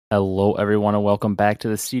Hello, everyone, and welcome back to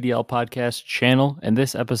the CDL podcast channel. In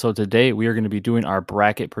this episode today, we are going to be doing our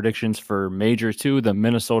bracket predictions for Major 2, the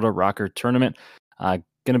Minnesota Rocker Tournament. Going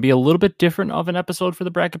to be a little bit different of an episode for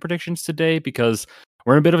the bracket predictions today because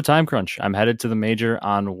we're in a bit of a time crunch. I'm headed to the Major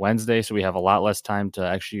on Wednesday, so we have a lot less time to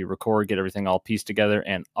actually record, get everything all pieced together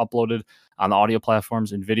and uploaded on the audio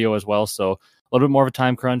platforms and video as well. So a little bit more of a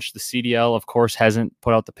time crunch. The CDL, of course, hasn't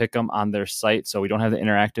put out the pick'em on their site, so we don't have the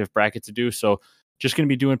interactive bracket to do. So just going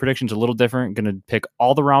to be doing predictions a little different. Going to pick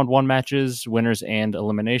all the round one matches, winners and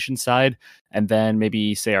elimination side, and then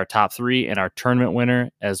maybe say our top three and our tournament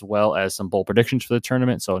winner, as well as some bowl predictions for the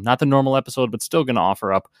tournament. So not the normal episode, but still going to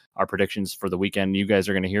offer up our predictions for the weekend. You guys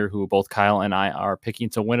are going to hear who both Kyle and I are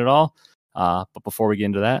picking to win it all. But before we get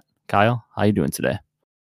into that, Kyle, how you doing today?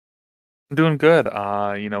 I'm doing good.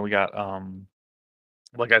 We got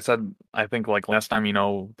like I said, I think like last time,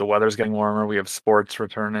 the weather's getting warmer. We have sports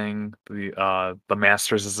returning. The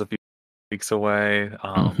Masters is a few weeks away.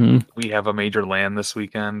 We have a major land this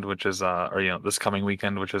weekend, which is this coming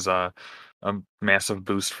weekend, which is a massive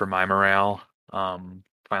boost for my morale.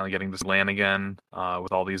 Finally getting this land again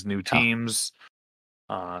with all these new teams.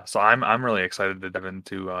 So I'm really excited to dive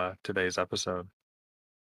into today's episode.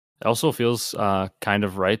 It also feels kind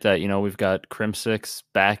of right that, we've got Crimsix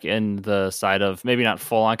back in the side of maybe not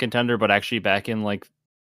full on contender, but actually back in like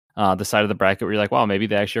the side of the bracket where you're like, wow, maybe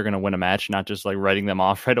they actually are going to win a match, not just like writing them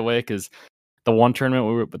off right away. Because the one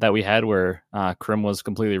tournament that we had where Crim was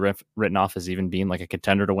completely written off as even being like a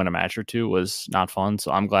contender to win a match or two was not fun.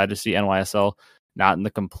 So I'm glad to see NYSL not in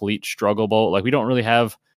the complete struggle boat. Like we don't really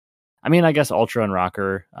have, I guess Ultra and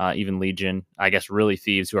Rocker, even Legion, I guess really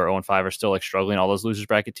Thieves, who are 0-5, are still like struggling, all those losers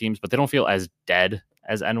bracket teams, but they don't feel as dead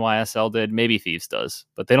as NYSL did. Maybe Thieves does,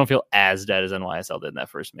 but they don't feel as dead as NYSL did in that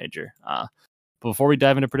first major. But before we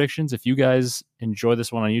dive into predictions, if you guys enjoy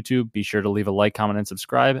this one on YouTube, be sure to leave a like, comment, and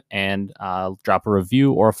subscribe, and drop a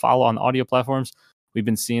review or a follow on the audio platforms. We've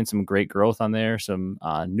been seeing some great growth on there, some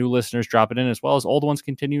new listeners dropping in, as well as old ones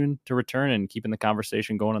continuing to return and keeping the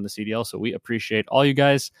conversation going on the CDL. So we appreciate all you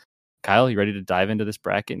guys. Kyle, you ready to dive into this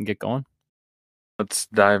bracket and get going? Let's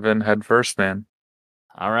dive in head first, man.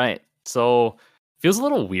 All right. So feels a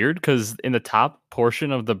little weird because in the top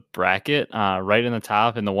portion of the bracket, right in the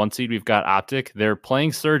top in the 1 seed, we've got OpTic. They're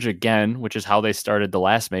playing Surge again, which is how they started the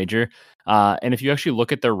last major. And if you actually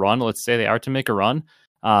look at their run, let's say they are to make a run,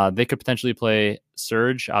 they could potentially play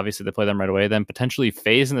Surge. Obviously, they play them right away. Then potentially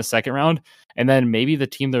FaZe in the second round. And then maybe the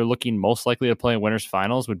team they're looking most likely to play in winners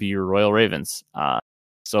finals would be your Royal Ravens.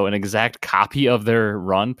 So an exact copy of their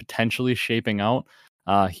run potentially shaping out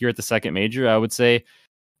here at the second major. I would say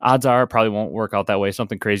odds are it probably won't work out that way.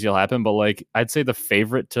 Something crazy will happen. But like I'd say the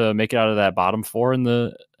favorite to make it out of that bottom four in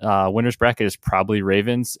the winners bracket is probably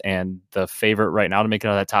Ravens. And the favorite right now to make it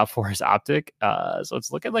out of that top four is OpTic. So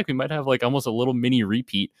it's looking like we might have like almost a little mini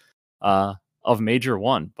repeat of major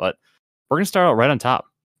one. But we're going to start out right on top.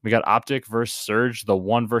 We got OpTic versus Surge, the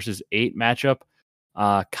 1 versus 8 matchup.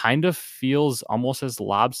 Kind of feels almost as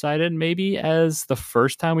lopsided maybe as the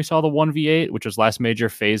first time we saw the 1v8, which was last major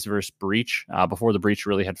FaZe versus Breach, before the Breach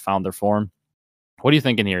really had found their form. What are you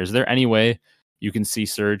thinking here? Is there any way you can see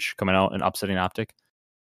Surge coming out and upsetting OpTic?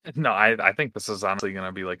 No, I think this is honestly going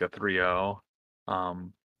to be like a 3-0.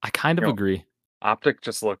 I kind of agree. OpTic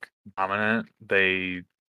just look dominant.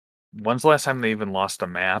 When's the last time they even lost a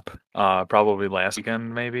map? Probably last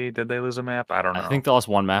weekend, maybe. Did they lose a map? I don't know. I think they lost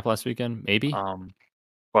one map last weekend, maybe.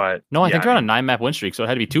 But no, I think they're on a 9-map win streak, so it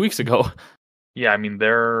had to be 2 weeks ago. Yeah,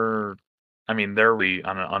 they're really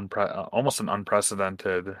on an almost an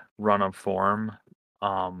unprecedented run of form.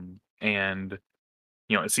 And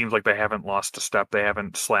it seems like they haven't lost a step. They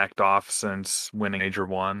haven't slacked off since winning Major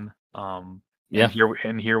 1. Yeah.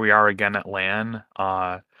 And here we are again at LAN.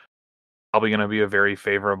 Probably going to be a very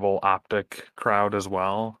favorable OpTic crowd as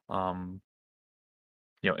well. In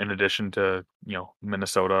addition to,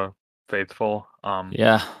 Minnesota faithful.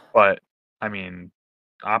 Yeah. But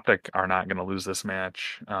OpTic are not going to lose this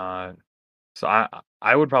match. So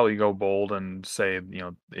I would probably go bold and say,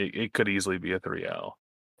 it could easily be a 3-0.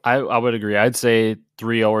 I would agree. I'd say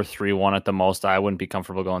 3-0 or 3-1 at the most. I wouldn't be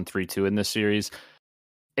comfortable going 3-2 in this series.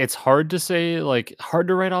 It's hard to say, like, hard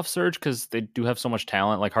to write off Surge because they do have so much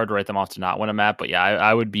talent. Like, hard to write them off to not win a map. But yeah,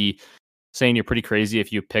 I would be saying you're pretty crazy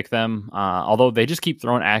if you pick them. Although they just keep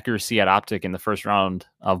throwing accuracy at OpTic in the first round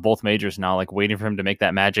of both majors now, like waiting for him to make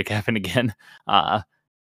that magic happen again and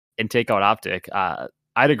take out OpTic.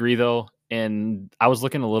 I'd agree though. And I was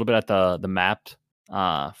looking a little bit at the map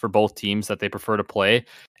for both teams that they prefer to play.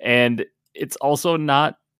 And it's also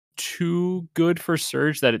not too good for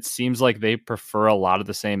Surge that it seems like they prefer a lot of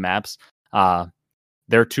the same maps.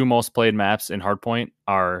 their two most played maps in Hardpoint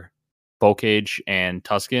are Bocage and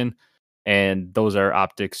Tuscan, and those are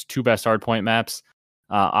OpTic's two best Hardpoint maps.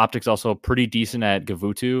 OpTic's also pretty decent at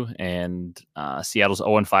Gavutu, and Seattle's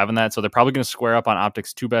 0-5 on that, so they're probably going to square up on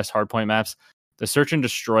OpTic's two best Hardpoint maps. The Search and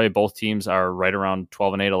Destroy, both teams are right around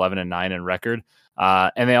 12-8, 11-9 in record,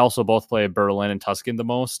 and they also both play Berlin and Tuscan the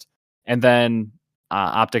most. And then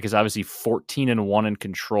OpTic is obviously 14-1 in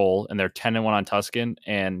Control, and they're 10-1 on Tuscan,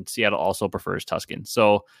 and Seattle also prefers Tuscan.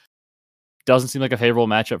 So doesn't seem like a favorable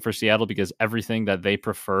matchup for Seattle because everything that they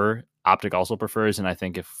prefer, OpTic also prefers. And I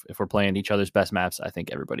think if we're playing each other's best maps, I think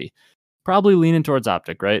everybody probably leaning towards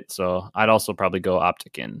OpTic, right? So I'd also probably go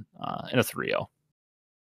OpTic in a 3-0.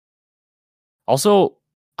 Also,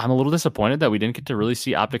 I'm a little disappointed that we didn't get to really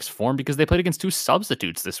see OpTic's form because they played against two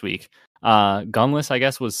substitutes this week. Gunless, I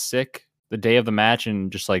guess, was sick the day of the match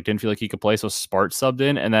and just like didn't feel like he could play, so Spart subbed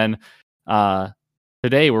in. And then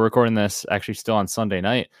today, we're recording this actually still on Sunday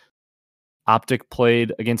night, OpTic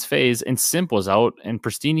played against FaZe and Simp was out and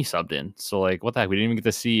Pristini subbed in. So like, what the heck? We didn't even get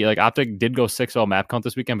to see, like, OpTic did go 6-0 map count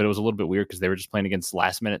this weekend, but it was a little bit weird because they were just playing against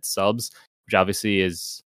last minute subs, which obviously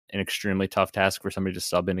is an extremely tough task for somebody to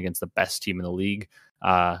sub in against the best team in the league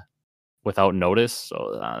without notice.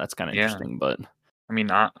 So that's kind of interesting. But I mean,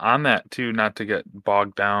 on that too, not to get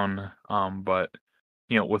bogged down, but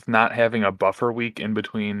with not having a buffer week in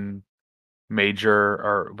between major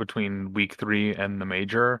or between week 3 and the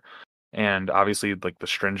major, and obviously like the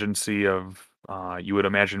stringency of you would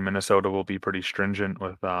imagine Minnesota will be pretty stringent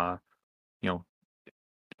with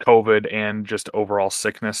COVID and just overall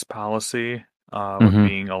sickness policy with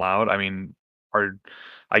being allowed. I mean,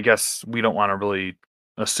 I guess we don't want to really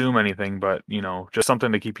assume anything, but just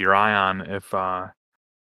something to keep your eye on if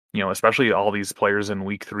especially all these players in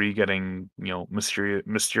week 3 getting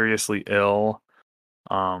mysteriously ill.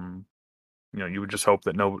 You would just hope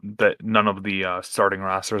that none of the starting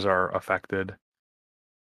rosters are affected.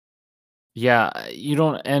 Yeah, you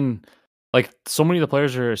don't, and like so many of the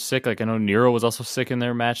players are sick. Like I know Nero was also sick in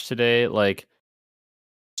their match today. Like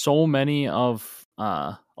so many of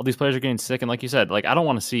all these players are getting sick, and like you said, like I don't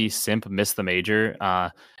want to see Simp miss the major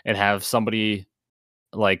and have somebody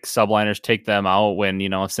like subliners take them out when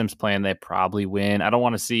if Simp's playing they probably win. I don't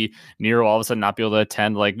want to see Nero all of a sudden not be able to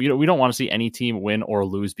attend. Like we don't want to see any team win or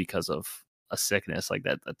lose because of a sickness like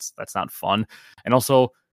that. That's not fun. And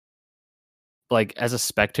also, like as a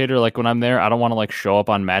spectator, like when I'm there, I don't want to like show up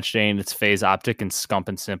on match day and it's FaZe, OpTic, and Scump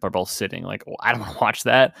and Simp are both sitting. Like, well, I don't want to watch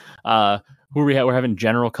that. Who we're having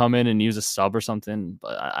General come in and use a sub or something.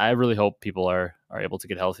 But I really hope people are able to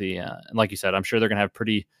get healthy. And like you said, I'm sure they're gonna have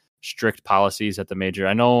pretty strict policies at the major.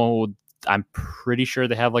 I'm pretty sure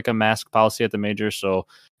they have like a mask policy at the major, so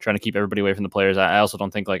trying to keep everybody away from the players. I also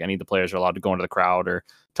don't think like any of the players are allowed to go into the crowd or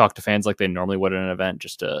talk to fans like they normally would at an event,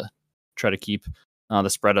 just to try to keep the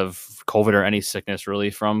spread of COVID or any sickness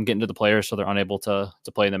really from getting to the players, so they're unable to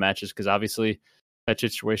play in the matches. Because obviously, that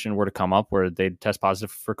situation were to come up where they test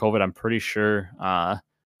positive for COVID, I'm pretty sure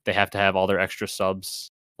they have to have all their extra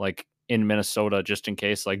subs like in Minnesota just in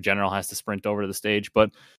case. Like General has to sprint over to the stage,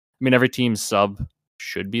 but I mean every team's sub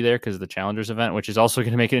should be there because of the Challengers event, which is also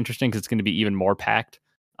going to make it interesting because it's going to be even more packed.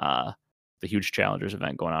 The huge Challengers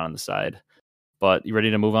event going on the side. But you ready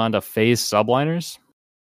to move on to FaZe subliners?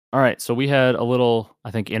 All right, so we had a little,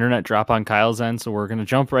 I think, internet drop on Kyle's end, so we're going to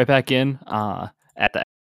jump right back in at the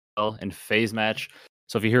XL and FaZe match.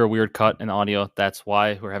 So if you hear a weird cut in the audio, that's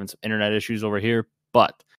why we're having some internet issues over here.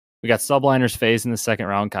 But we got subliners FaZe in the second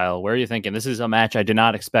round, Kyle. Where are you thinking? This is a match I did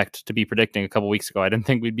not expect to be predicting a couple weeks ago. I didn't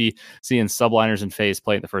think we'd be seeing subliners and FaZe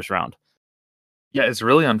play in the first round. Yeah, it's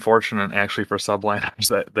really unfortunate actually for subliners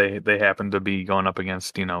that they happen to be going up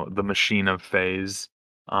against the machine of FaZe.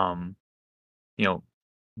 You know,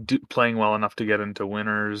 playing well enough to get into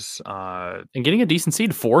winners. And getting a decent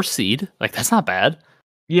seed, 4 seed, like that's not bad.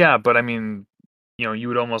 Yeah, but I mean, you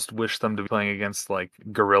would almost wish them to be playing against like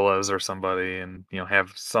Gorillas or somebody and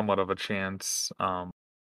have somewhat of a chance.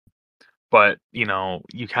 But you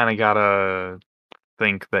kind of gotta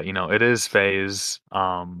think that it is FaZe.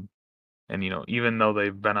 And even though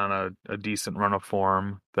they've been on a decent run of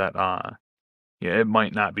form, that yeah, it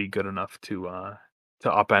might not be good enough to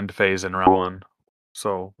upend FaZe in round 1.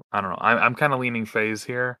 So I don't know. I'm kind of leaning FaZe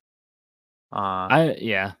here. I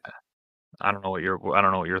don't know what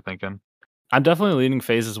you're thinking. I'm definitely leaning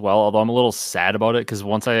FaZe as well, although I'm a little sad about it because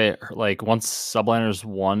once subliners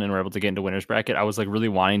won and were able to get into winners bracket, I was like really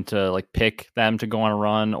wanting to like pick them to go on a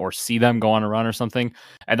run or see them go on a run or something.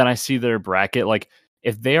 And then I see their bracket, like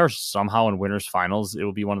if they are somehow in winners finals, it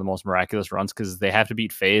will be one of the most miraculous runs because they have to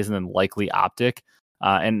beat FaZe and then likely OpTic.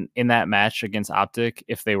 And in that match against OpTic,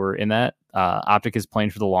 if they were in that, OpTic is playing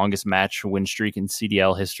for the longest match win streak in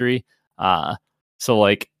CDL history. So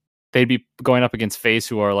like they'd be going up against FaZe,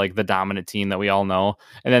 who are like the dominant team that we all know,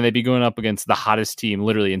 and then they'd be going up against the hottest team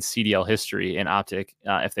literally in CDL history in OpTic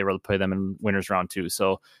if they were to play them in winners round 2.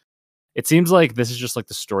 So it seems like this is just like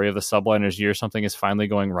the story of the subliners year. Something is finally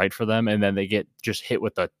going right for them, and then they get just hit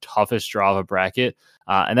with the toughest draw of a bracket.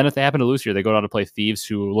 And then if they happen to lose here, they go down to play Thieves,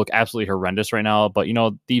 who look absolutely horrendous right now. But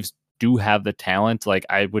Thieves do have the talent. Like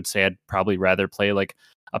I would say, I'd probably rather play like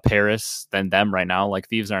a Paris than them right now. Like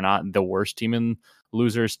Thieves are not the worst team in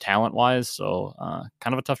losers talent wise, so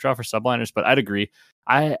kind of a tough draw for subliners. But I'd agree.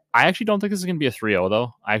 I actually don't think this is going to be a 3-0,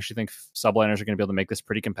 though. I actually think subliners are going to be able to make this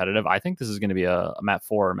pretty competitive. I think this is going to be a map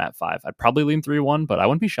 4 or map 5. I'd probably lean 3-1, but I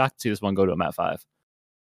wouldn't be shocked to see this one go to a map 5.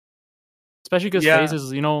 Especially because Yeah, FaZe is,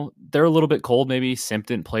 they're a little bit cold. Maybe Simp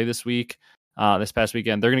didn't play this week, this past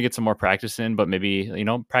weekend. They're going to get some more practice in, but maybe,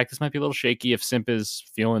 practice might be a little shaky if Simp is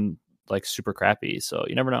feeling like super crappy. So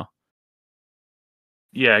you never know.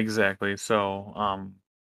 yeah, exactly. So,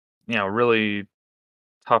 really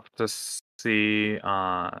tough to see,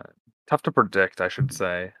 tough to predict, I should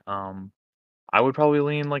say. I would probably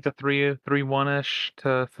lean like a 3-1-ish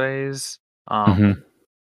to FaZe. Mm-hmm.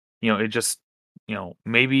 It just,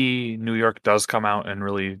 maybe New York does come out and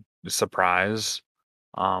really surprise,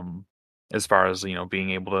 um, as far as,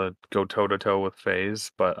 being able to go toe to toe with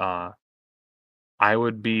FaZe, but I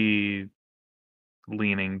would be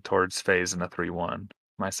leaning towards FaZe in a 3-1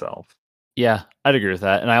 myself. Yeah, I'd agree with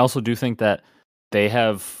that. And I also do think that they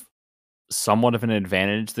have somewhat of an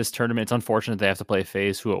advantage this tournament. It's unfortunate they have to play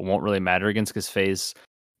FaZe, who it won't really matter against, because FaZe,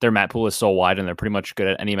 their map pool is so wide and they're pretty much good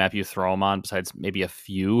at any map you throw them on, besides maybe a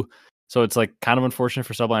few. So it's like kind of unfortunate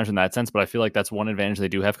for subliners in that sense, but I feel like that's one advantage they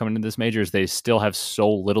do have coming into this major is they still have so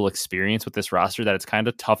little experience with this roster that it's kind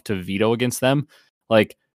of tough to veto against them.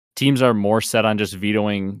 Like teams are more set on just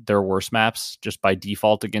vetoing their worst maps just by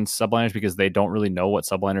default against subliners because they don't really know what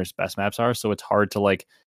subliners' best maps are. So it's hard to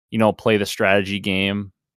play the strategy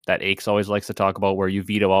game that Aches always likes to talk about, where you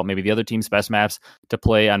veto out maybe the other team's best maps to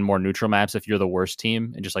play on more neutral maps if you're the worst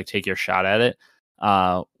team and just like take your shot at it.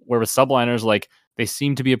 Where with subliners, like they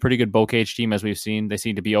seem to be a pretty good Bocage team, as we've seen. They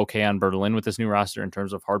seem to be okay on Berlin with this new roster in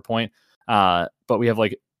terms of hardpoint. But we have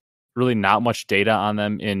like really not much data on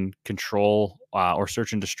them in control or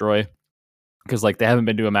search and destroy, because like they haven't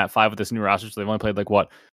been doing map 5 with this new roster, so they've only played like what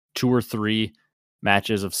 2 or 3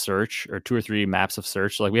 matches of search or 2 or 3 maps of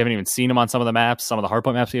search. So, like we haven't even seen them on some of the maps. Some of the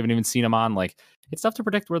hardpoint maps we haven't even seen them on. Like it's tough to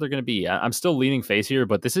predict where they're going to be. I'm still leaning FaZe here,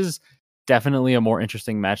 but this is definitely a more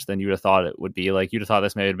interesting match than you'd have thought it would be. Like you'd have thought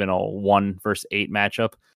this may have been a 1 versus 8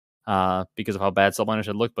 matchup because of how bad subliners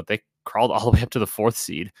had looked, but they crawled all the way up to the 4th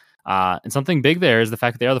seed. And something big there is the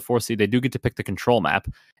fact that they are the 4th seed. They do get to pick the control map,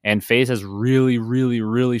 and FaZe has really, really,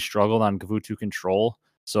 really struggled on Gavutu control.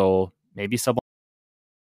 So maybe subliners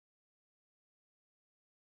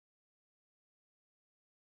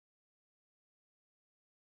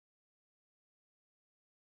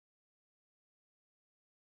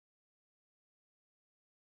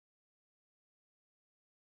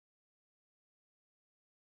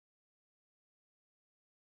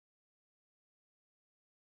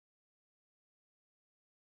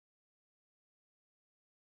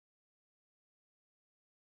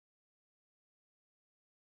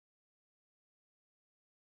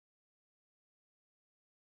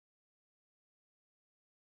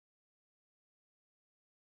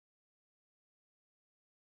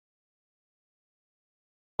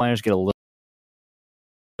get a little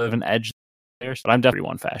bit of an edge there, but I'm definitely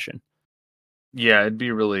one fashion. Yeah, it'd be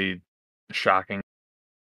really shocking.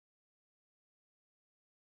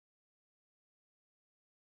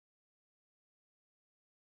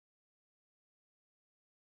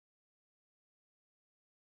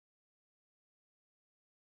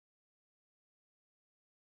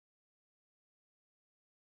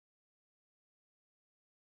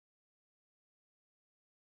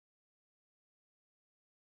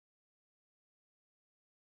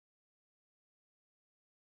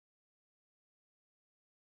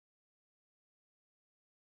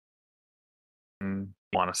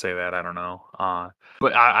 Want to say that, I don't know.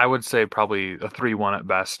 But I would say probably a 3-1 at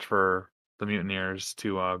best for the Mutineers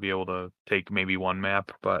to be able to take maybe one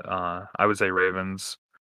map, but I would say Ravens.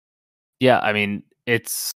 Yeah, I mean,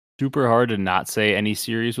 it's super hard to not say any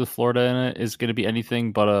series with Florida in it is going to be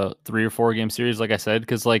anything but a 3 or 4 game series, like I said,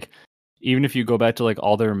 because like even if you go back to like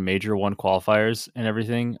all their major 1 qualifiers and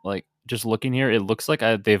everything, like just looking here, it looks like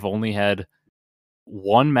they've only had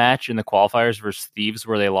 1 match in the qualifiers versus Thieves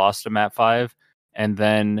where they lost to map 5, and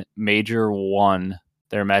then major 1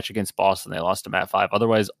 their match against Boston. They lost to Mat 5.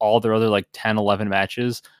 Otherwise, all their other like 10, 11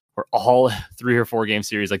 matches were all 3 or 4 game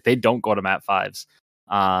series. Like they don't go to Mat 5s.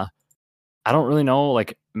 I don't really know.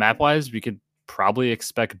 Like map wise, we could probably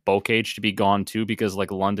expect Bocage to be gone too because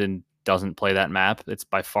like London doesn't play that map. It's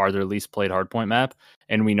by far their least played hardpoint map,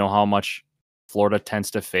 and we know how much Florida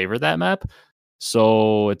tends to favor that map.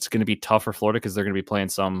 So it's going to be tough for Florida because they're going to be playing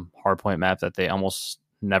some hardpoint map that they almost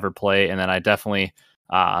never play. And then I definitely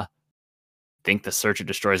think the search and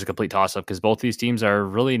destroy is a complete toss up because both these teams are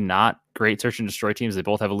really not great search and destroy teams. They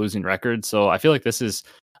both have a losing record. So I feel like this is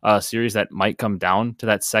a series that might come down to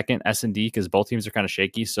that second S&D because both teams are kind of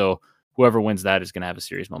shaky. So whoever wins that is going to have a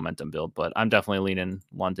serious momentum build. But I'm definitely leaning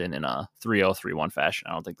London in a 3-0, 3-1 fashion.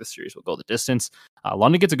 I don't think this series will go the distance.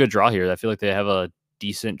 London gets a good draw here. I feel like they have a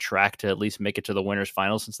decent track to at least make it to the winners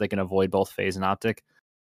final since they can avoid both FaZe and OpTic.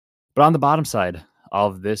 But on the bottom side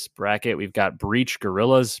of this bracket, we've got Breach,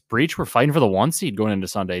 Gorillas. Breach were fighting for the 1 seed going into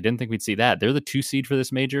Sunday. Didn't think we'd see that. They're the 2 seed for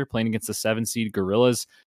this major, playing against the 7 seed Gorillas.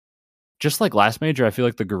 Just like last major, I feel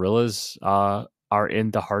like the Gorillas are in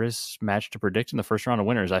the hardest match to predict in the first round of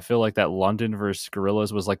winners. I feel like that London versus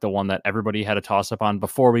Gorillas was like the one that everybody had a toss up on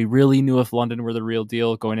before we really knew if London were the real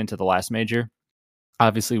deal going into the last major.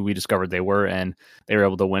 Obviously, we discovered they were, and they were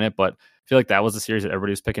able to win it. But I feel like that was the series that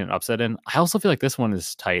everybody was picking an upset in. I also feel like this one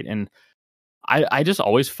is tight, and I just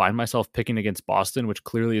always find myself picking against Boston, which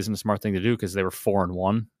clearly isn't a smart thing to do because they were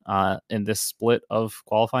 4-1 in this split of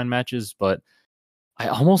qualifying matches. But I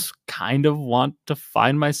almost kind of want to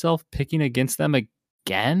find myself picking against them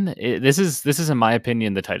again. This is, in my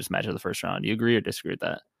opinion, the tightest match of the first round. Do you agree or disagree with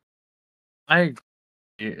that? I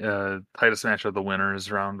tightest match of the winners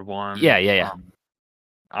round 1. Yeah.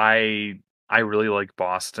 I really like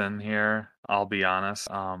Boston here. I'll be honest.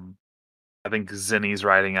 I think Zinni's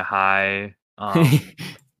riding a high.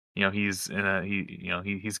 He's in a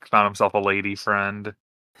he's found himself a lady friend.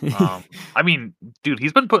 I mean, dude,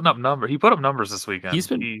 he's been putting up numbers. He put up numbers this weekend. He's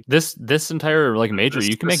been this entire like major.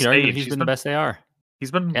 You can make an argument he's been the best they are.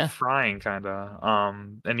 He's been frying kind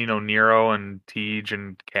of. And Nero and Tej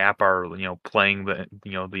and Cap are playing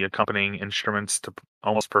the accompanying instruments to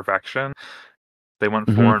almost perfection. They went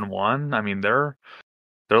 4-1. I mean, they're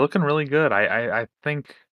looking really good. I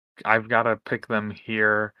think I've got to pick them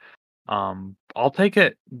here. I'll take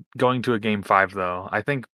it going to a game 5 though. I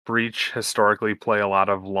think Breach historically play a lot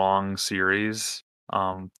of long series.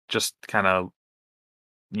 Just kind of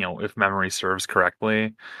if memory serves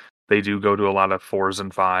correctly, they do go to a lot of 4s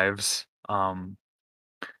and 5s.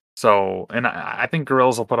 So, and I think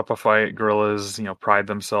Gorillas will put up a fight. Gorillas, pride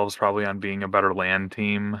themselves probably on being a better land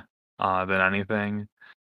team than anything.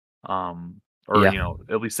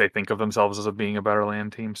 At least they think of themselves as being a better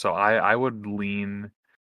land team. So I would lean,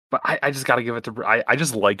 but I just got to give it to, I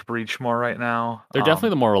just like Breach more right now. They're definitely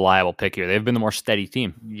the more reliable pick here. They've been the more steady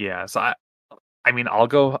team. Yeah. So I mean, I'll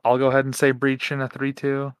go ahead and say Breach in a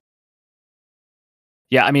 3-2.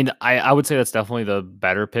 Yeah, I mean, I would say that's definitely the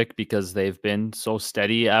better pick because they've been so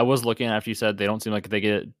steady. I was looking after you said they don't seem like they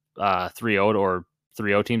get 3-0 or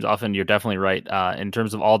 3-0 teams often. You're definitely right. In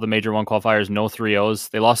terms of all the major 1 qualifiers, no 3-0s.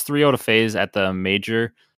 They lost 3-0 to FaZe at the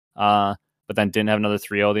major, but then didn't have another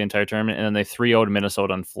 3-0 the entire tournament. And then they 3-0 to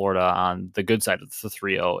Minnesota and Florida on the good side of the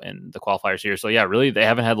 3-0 in the qualifiers here. So yeah, really, they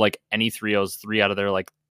haven't had like any 3-0s. 3 out of their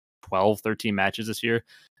like 12, 13 matches this year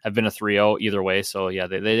have been a 3-0 either way. So yeah,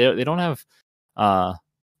 they don't have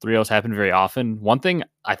 3-0s happen very often. One thing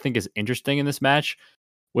I think is interesting in this match,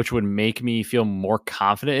 which would make me feel more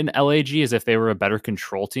confident in LAG, is if they were a better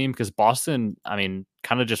control team, because Boston, I mean,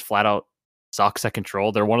 kind of just flat out sucks at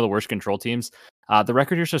control. They're one of the worst control teams. The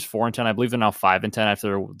record here says 4-10. I believe they're now 5-10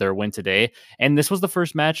 after their win today. And this was the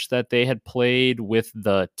first match that they had played with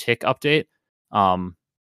the tick update.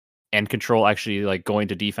 And control actually like going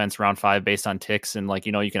to defense round 5 based on ticks, and like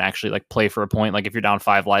you can actually like play for a point. Like if you're down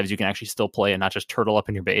 5 lives, you can actually still play and not just turtle up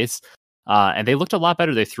in your base. And they looked a lot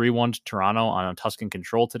better. They 3-1 to Toronto on a Tuscan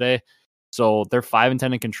control today, so they're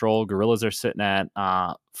 5-10 in control. Gorillas are sitting at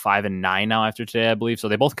 5-9 now after today, I believe. So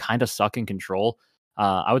they both kind of suck in control.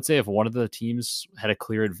 I would say if one of the teams had a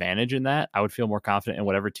clear advantage in that, I would feel more confident in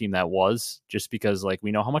whatever team that was, just because like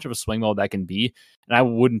we know how much of a swing mode that can be, and I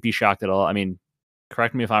wouldn't be shocked at all. I mean,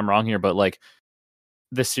 correct me if I'm wrong here, but like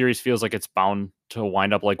this series feels like it's bound to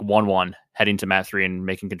wind up like 1-1 heading to Mat 3 and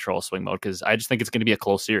making control swing mode, because I just think it's going to be a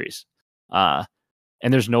close series. And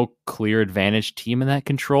there's no clear advantage team in that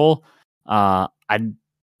control. I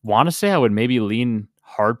want to say I would maybe lean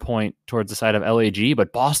hardpoint towards the side of LAG,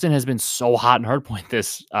 but Boston has been so hot in hardpoint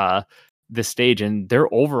this stage, and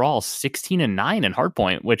they're overall 16-9 in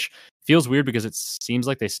hardpoint, which feels weird because it seems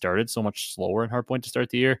like they started so much slower in hardpoint to start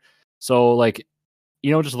the year. So like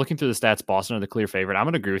just looking through the stats, Boston are the clear favorite. I'm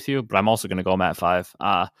going to agree with you, but I'm also going to go Matt 5.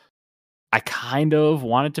 I kind of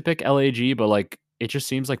wanted to pick LAG, but like it just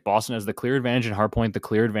seems like Boston has the clear advantage in hardpoint, the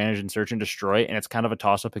clear advantage in search and destroy, and it's kind of a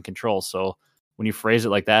toss up in control. So when you phrase it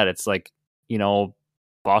like that, it's like,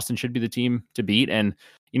 Boston should be the team to beat. And,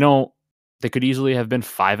 they could easily have been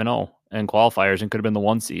 5-0 in qualifiers and could have been the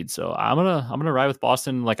 1 seed. So I'm gonna ride with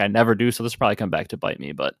Boston like I never do. So this will probably come back to bite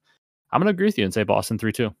me, but I'm gonna agree with you and say Boston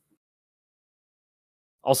 3-2.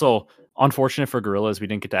 Also, unfortunate for Gorillas, we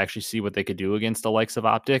didn't get to actually see what they could do against the likes of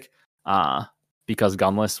OpTic, uh, because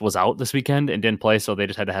Gunless was out this weekend and didn't play, so they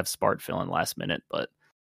just had to have Spart fill in last minute. But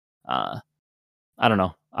uh, I don't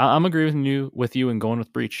know. I'm agreeing with you and going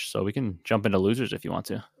with Breach, so we can jump into losers if you want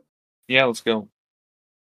to. Yeah, let's go.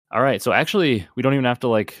 All right, so actually, we don't even have to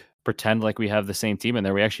like pretend like we have the same team in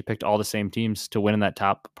there. We actually picked all the same teams to win in that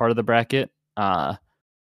top part of the bracket.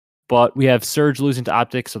 But we have Surge losing to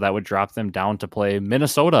OpTic, so that would drop them down to play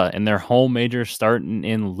Minnesota in their home major, starting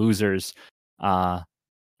in losers. And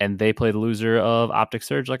they play the loser of OpTic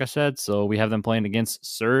Surge, like I said. So we have them playing against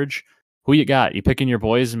Surge. Who you got? You picking your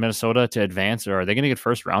boys in Minnesota to advance, or are they going to get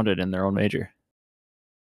first rounded in their own major?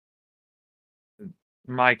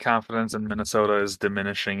 My confidence in Minnesota is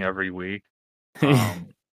diminishing every week.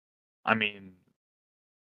 I mean,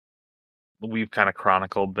 we've kind of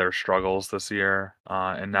chronicled their struggles this year,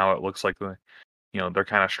 and now it looks like they're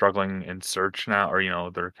kind of struggling in search now,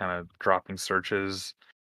 or they're kind of dropping searches.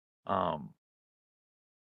 Um,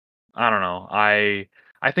 I don't know. I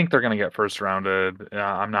think they're gonna get first rounded.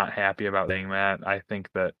 I'm not happy about saying that. I think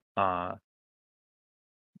that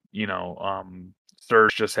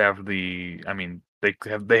Surge just have I mean, they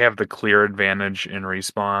have the clear advantage in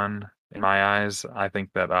respawn in my eyes. I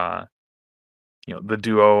think that the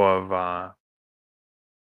duo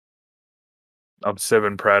of Civ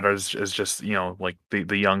and Pred is just, like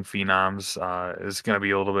the young phenoms is going to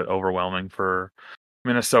be a little bit overwhelming for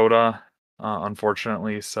Minnesota,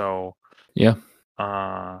 unfortunately. So Yeah.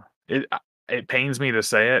 uh, it it pains me to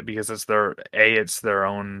say it because it's their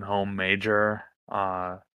own home major,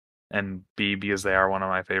 and B, because they are one of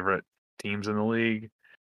my favorite teams in the league.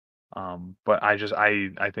 But I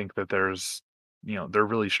think that they're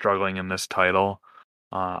really struggling in this title.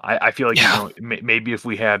 I feel like Yeah. maybe if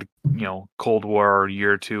we had Cold War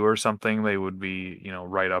year 2 or something, they would be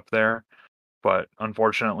right up there. But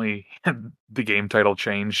unfortunately, the game title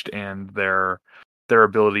changed, and their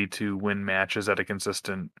ability to win matches at a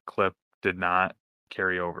consistent clip did not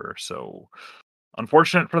carry over. So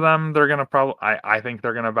unfortunate for them. They're gonna probably I think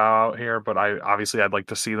they're gonna bow out here, but I'd like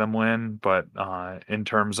to see them win. But in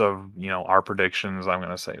terms of our predictions, I'm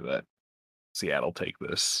gonna say that Seattle take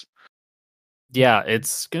this. Yeah,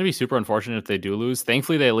 it's going to be super unfortunate if they do lose.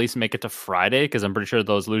 Thankfully, they at least make it to Friday because I'm pretty sure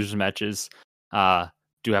those losers matches uh,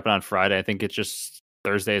 do happen on Friday. I think it's just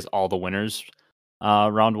Thursday is all the winners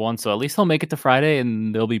round one. So at least they'll make it to Friday,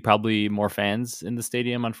 and there'll be probably more fans in the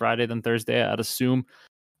stadium on Friday than Thursday, I'd assume.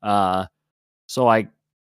 Uh, so I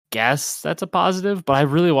guess that's a positive, but I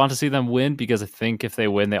really want to see them win because I think if they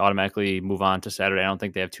win, they automatically move on to Saturday. I don't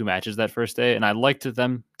think they have 2 matches that first day, and I'd like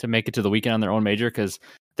them to make it to the weekend on their own major because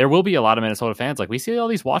there will be a lot of Minnesota fans. Like we see all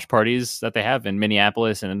these watch parties that they have in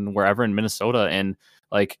Minneapolis and wherever in Minnesota, and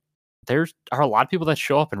like there are a lot of people that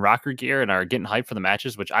show up in rocker gear and are getting hyped for the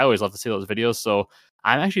matches, which I always love to see those videos. So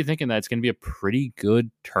I'm actually thinking that it's going to be a pretty good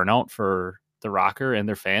turnout for the rocker and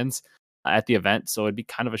their fans at the event. So it'd be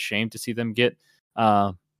kind of a shame to see them get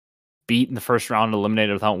uh, beat in the first round,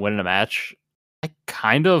 eliminated without winning a match. I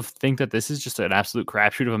kind of think that this is just an absolute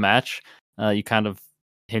crapshoot of a match. You kind of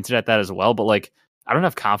hinted at that as well, but like I don't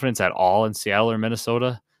have confidence at all in Seattle or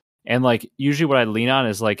Minnesota. And like usually what I lean on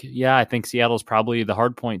is like, yeah, I think Seattle's probably the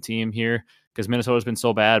hard point team here because Minnesota's been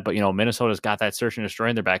so bad, but Minnesota's got that search and destroy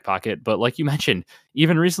in their back pocket. But like you mentioned,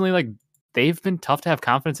 even recently, like they've been tough to have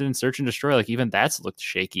confidence in search and destroy. Like even that's looked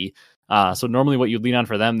shaky. So normally what you lean on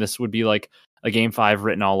for them, this would be like a game 5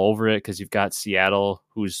 written all over it because you've got Seattle,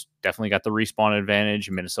 who's definitely got the respawn advantage,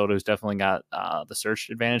 and Minnesota, who's definitely got the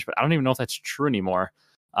search advantage. But I don't even know if that's true anymore.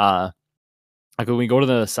 Like when we go to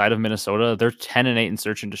the side of Minnesota, they're 10-8 in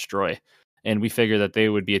search and destroy, and we figure that they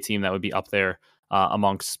would be a team that would be up there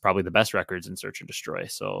amongst probably the best records in search and destroy.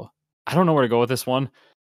 So I don't know where to go with this one.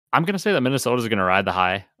 I'm going to say that Minnesota is going to ride the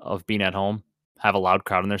high of being at home, have a loud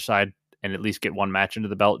crowd on their side, and at least get one match into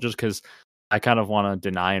the belt just because I kind of want to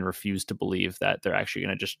deny and refuse to believe that they're actually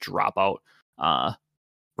going to just drop out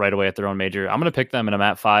right away at their own major. I'm going to pick them in a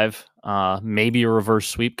Mat 5, maybe a reverse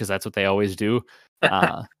sweep because that's what they always do.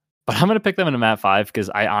 But I'm going to pick them in a Mat 5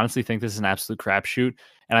 because I honestly think this is an absolute crapshoot.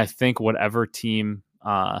 And I think whatever team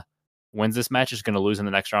wins this match is going to lose in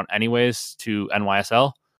the next round anyways to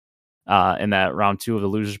NYSL. in that round 2 of the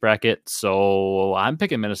losers bracket. So I'm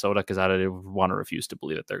picking Minnesota because I want to refuse to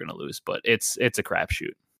believe that they're going to lose, but it's a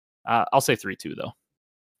crapshoot. I'll say 3-2 though,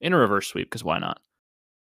 in a reverse sweep because why not?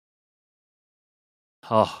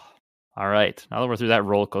 Oh, all right. Now that we're through that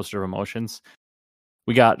roller coaster of emotions,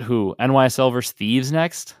 we got who? NYSL versus Thieves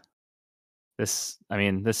next. This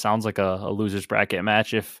sounds like a losers bracket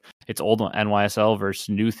match if it's old NYSL versus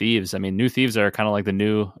new Thieves. I mean, new Thieves are kind of like the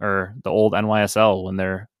new or the old NYSL when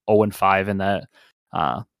they're 0-5 in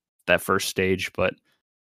that first stage. But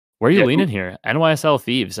where are you Yeah, leaning here? NYSL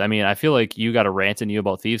Thieves. I mean, I feel like you got a rant in you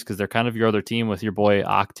about Thieves because they're kind of your other team with your boy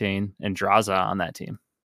Octane and Draza on that team.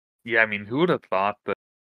 I mean, who would have thought that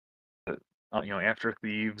after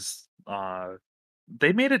Thieves,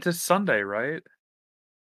 they made it to Sunday, right?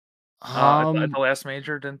 At Um, the last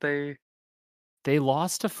major, didn't they? they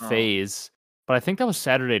lost to Oh, FaZe, but I think that was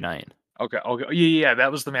Saturday night. okay. Yeah,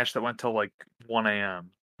 that was the match that went till like 1 a.m.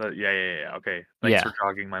 But yeah. Okay, thanks for Yeah,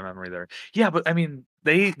 jogging my memory there. Yeah, but I mean,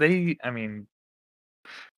 I mean,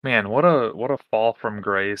 man, what a fall from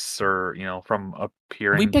grace, or from we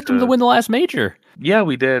appearing picked them to to. win the last major. Yeah,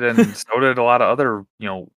 we did, and so did a lot of other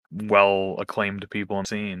well acclaimed people in the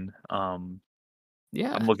scene. I'm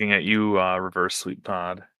Yeah, looking at you, Reverse Sweep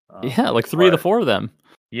Pod. yeah, like 3 of the But 4 of them.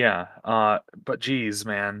 yeah, but geez,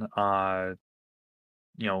 man,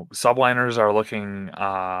 subliners are looking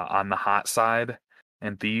on the hot side,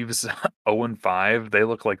 and Thieves 0-5. They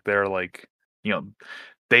look like they're like, you know,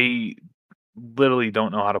 they literally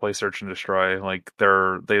don't know how to play Search and Destroy. Like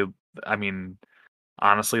I mean,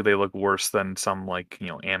 honestly, they look worse than some like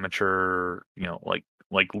amateur,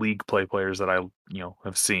 like league play players that I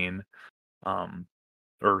have seen. Um,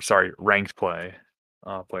 or sorry, ranked play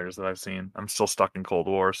players that I've seen. I'm still stuck in Cold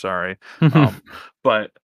War, sorry. Um,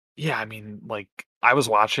 but yeah, I mean, like I was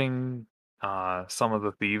watching some of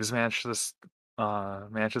the Thieves matches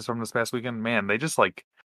from this past weekend. Man, they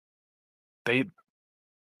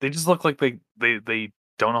they just look like they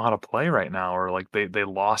don't know how to play right now, or like they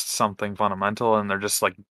lost something fundamental, and they're just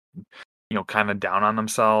like kind of down on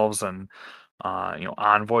themselves. And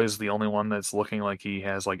Envoy is the only one that's looking like he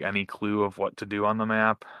has like any clue of what to do on the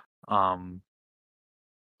map. Um,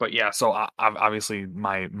 but yeah, so obviously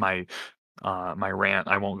my rant,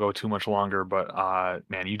 I won't go too much longer, but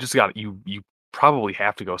man, you just got you probably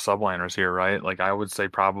have to go subliners here, right? Like I would say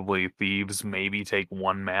probably Thieves maybe take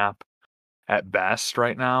one map at best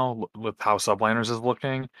right now with how subliners is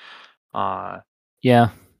looking. Uh, Yeah,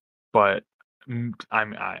 but I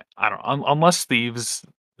don't unless Thieves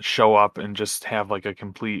show up and just have like a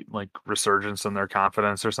complete like resurgence in their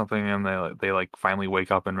confidence or something, and they like finally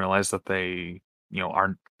wake up and realize that they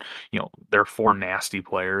aren't they're four nasty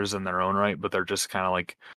players in their own right, but they're just kind of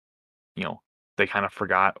like you know they kind of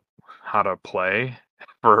forgot how to play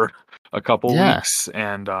for a couple yeah. weeks,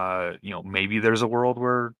 and maybe there's a world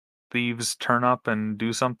where Thieves turn up and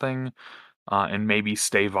do something, and maybe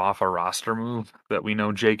stave off a roster move that we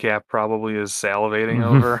know JCap probably is salivating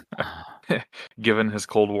Mhm. over, given his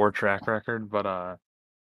Cold War track record. But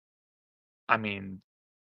I mean,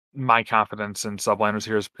 my confidence in subliners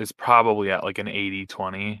here is probably at like an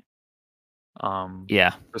 80-20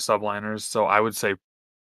 Yeah. for subliners. So I would say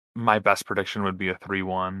my best prediction would be a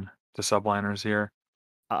 3-1 to subliners here.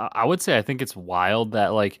 I would say I think it's wild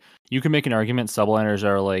that like you can make an argument subliners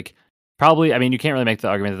are like probably. I mean, you can't really make the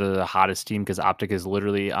argument that they're the hottest team because OpTic is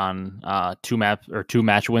literally on 2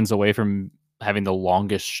 match wins away from having the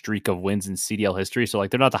longest streak of wins in CDL history. So like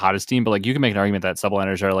they're not the hottest team, but like you can make an argument that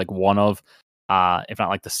subliners are like one of, if not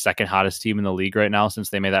like the second hottest team in the league right now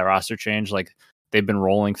since they made that roster change. Like they've been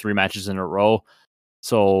rolling 3 matches in a row.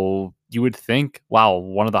 So you would think, wow,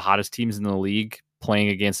 one of the hottest teams in the league playing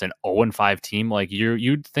against an 0-5 team, like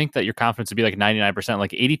you'd think that your confidence would be like 99%.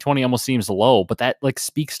 Like 80-20 almost seems low, but that like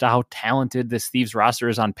speaks to how talented this Thieves roster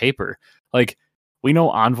is on paper. Like we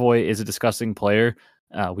know Envoy is a disgusting player.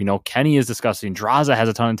 We know Kenny is disgusting. Draza has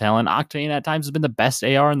a ton of talent. Octane at times has been the best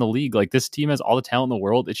AR in the league. Like this team has all the talent in the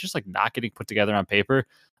world. It's just like not getting put together on paper.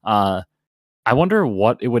 I wonder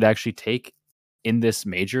what it would actually take in this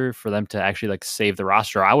major for them to actually like save the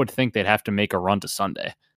roster. I would think they'd have to make a run to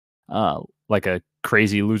Sunday, like a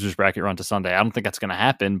crazy losers bracket run to Sunday. I don't think that's going to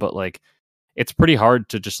happen, but like it's pretty hard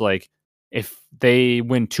to just like if they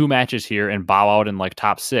win 2 matches here and bow out in like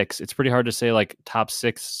top 6, it's pretty hard to say like top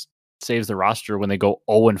 6 saves the roster when they go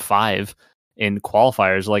 0-5 in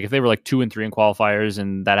qualifiers. Like if they were like 2-3 in qualifiers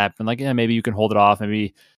and that happened, like yeah, maybe you can hold it off,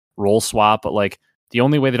 maybe roll swap, but like the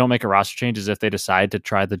only way they don't make a roster change is if they decide to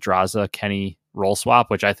try the Draza Kenny roll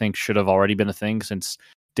swap, which I think should have already been a thing since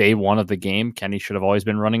day 1 of the game. Kenny should have always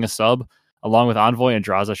been running a sub along with Envoy, and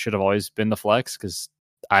Draza should have always been the flex because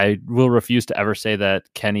I will refuse to ever say that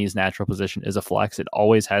Kenny's natural position is a flex. It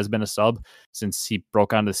always has been a sub since he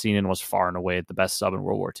broke onto the scene and was far and away the best sub in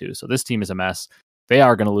World War II. So this team is a mess. They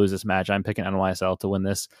are going to lose this match. I'm picking NYSL to win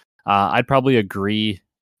this. I'd probably agree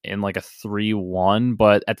in like a 3-1,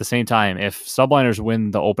 but at the same time, if subliners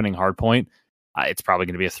win the opening hard point, it's probably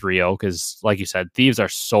going to be a 3-0 because, like you said, Thieves are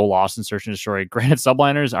so lost in Search and Destroy. Granted,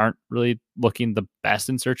 subliners aren't really looking the best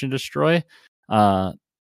in Search and Destroy.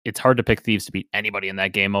 It's hard to pick Thieves to beat anybody in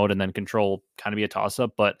that game mode, and then Control kind of be a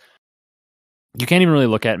toss-up, but you can't even really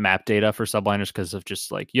look at map data for subliners because of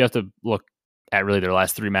just like, you have to look at really their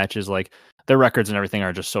last 3 matches. Like their records and everything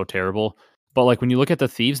are just so terrible. But like when you look at the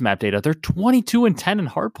Thieves map data, they're 22-10 in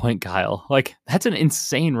hardpoint, Kyle. Like that's an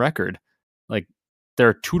insane record. Like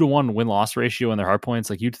they're 2-1 win-loss ratio in their hardpoints.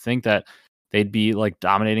 Like you'd think that they'd be like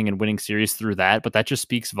dominating and winning series through that, but that just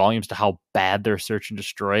speaks volumes to how bad their Search and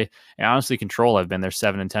Destroy and honestly Control have been. They're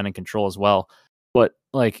 7-10 in Control as well. But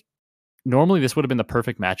like normally this would have been the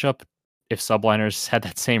perfect matchup if subliners had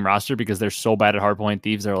that same roster because they're so bad at hardpoint.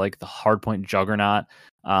 Thieves are like the hardpoint juggernaut.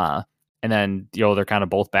 And then, they're kind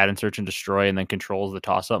of both bad in Search and Destroy, and then Control's the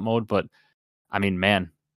toss-up mode. But, I mean,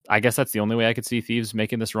 man, I guess that's the only way I could see Thieves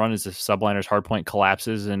making this run is if subliners hardpoint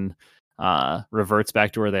collapses and reverts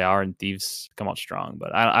back to where they are and Thieves come out strong.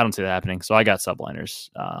 But I don't see that happening. So I got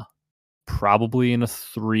subliners probably in a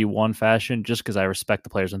 3-1 fashion just because I respect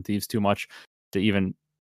the players on Thieves too much to even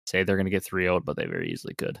say they're going to get 3-0'd, but they very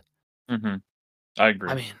easily could. Mm-hmm. I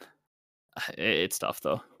agree. I mean, it's tough,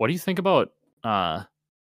 though. What do you think about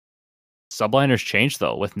subliners change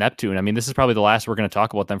though with Neptune? I mean, this is probably the last we're going to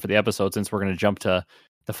talk about them for the episode since we're going to jump to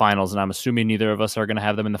the finals, and I'm assuming neither of us are going to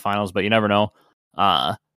have them in the finals, but you never know.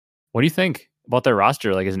 What do you think about their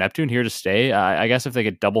roster? Like, is Neptune here to stay? I guess if they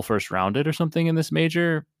get double first rounded or something in this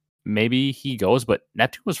major, maybe he goes, but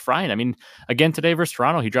Neptune was frying. I mean, again, today versus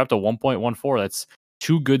Toronto, he dropped a 1.14. That's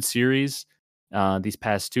 2 good series. These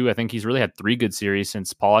past 2, I think he's really had 3 good series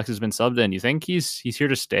since Paul has been subbed in. You think he's here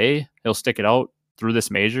to stay? He'll stick it out through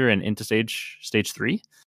this major and into stage 3?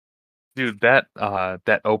 Dude, that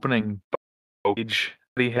opening stage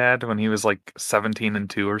that he had when he was like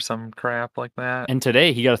 17-2 or some crap like that. And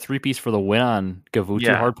today he got a 3-piece for the win on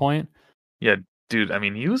Gavutu hardpoint. Yeah, dude, I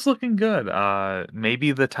mean, he was looking good.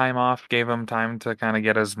 Maybe the time off gave him time to kind of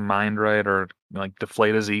get his mind right or like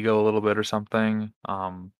deflate his ego a little bit or something.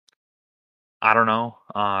 I don't know.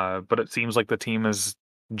 But it seems like the team is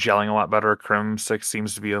gelling a lot better. Crim 6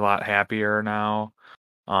 seems to be a lot happier now.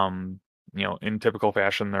 In typical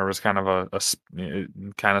fashion, there was kind of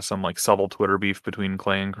kind of some like subtle Twitter beef between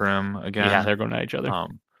Clay and Crim again. Yeah, they're going at each other.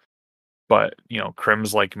 But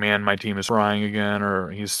Crim's like, man, my team is trying again,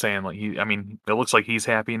 or he's saying like it looks like he's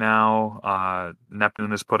happy now.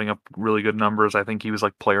 Neptune is putting up really good numbers. I think he was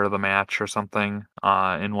like player of the match or something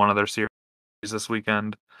in one of their series this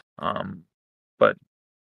weekend. But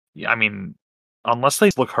yeah, I mean, unless they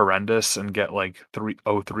look horrendous and get like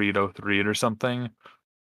 3-0-3 or something,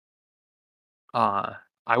 I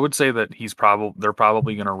would say that they're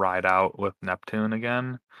probably going to ride out with Neptune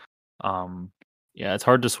again. Yeah, it's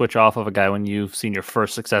hard to switch off of a guy when you've seen your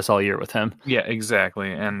first success all year with him. Yeah,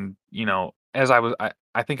 exactly. And as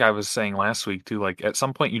I think I was saying last week too, like at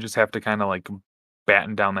some point you just have to kind of like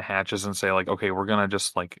batten down the hatches and say like, okay, we're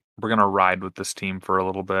gonna ride with this team for a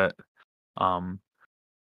little bit.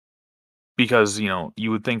 Because you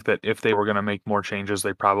would think that if they were gonna make more changes,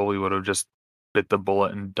 they probably would have just bit the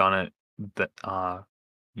bullet and done it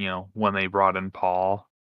when they brought in Paul.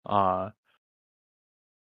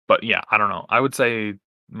 But yeah, I don't know. I would say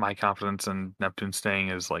my confidence in Neptune staying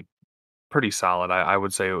is like pretty solid. I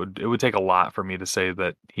would say it would take a lot for me to say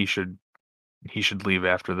that he should leave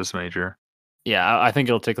after this major. Yeah, I think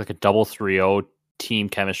it'll take like a double 3-0 team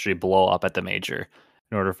chemistry blow up at the major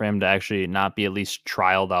in order for him to actually not be at least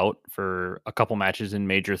trialed out for a couple matches in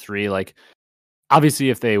major 3. Like obviously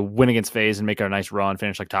if they win against FaZe and make a nice run,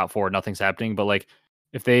 finish like top 4, nothing's happening. But like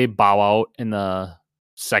if they bow out in the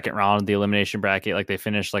second round of the elimination bracket, like they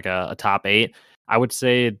finish like a top 8, I would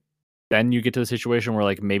say then you get to the situation where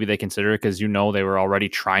like maybe they consider it because they were already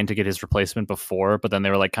trying to get his replacement before, but then they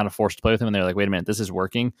were like kind of forced to play with him and they're like, wait a minute, this is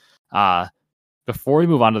working. Before we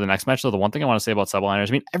move on to the next match, though, the one thing I want to say about subliners,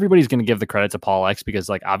 I mean, everybody's going to give the credit to Paul X because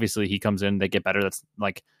like obviously he comes in, they get better. That's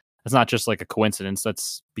not just like a coincidence.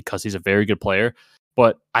 That's because he's a very good player.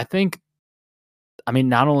 But I think,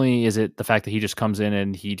 not only is it the fact that he just comes in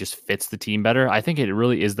and he just fits the team better, I think it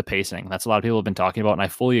really is the pacing. That's a lot of people have been talking about, and I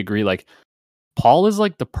fully agree. Like Paul is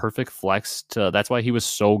like the perfect flex that's why he was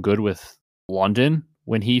so good with London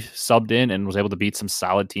when he subbed in and was able to beat some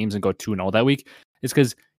solid teams and go 2-0 that week. Is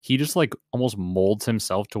because he just like almost molds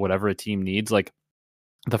himself to whatever a team needs. Like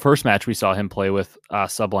the first match we saw him play with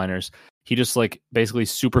subliners, he just like basically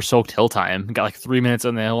super soaked hill time, got like 3 minutes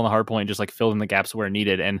on the hill and the hard point, just like filled in the gaps where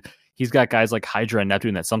needed. And he's got guys like Hydra and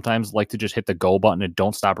Neptune that sometimes like to just hit the go button and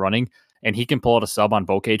don't stop running. And he can pull out a sub on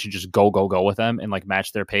Bocage and just go with them and like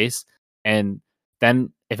match their pace. And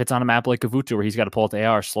then if it's on a map like Gavutu where he's got to pull out the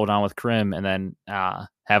AR, slow down with Krim, and then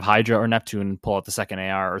have Hydra or Neptune pull out the second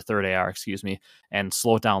AR or third AR, excuse me, and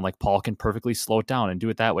slow it down. Like Paul can perfectly slow it down and do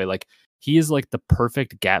it that way. Like he is like the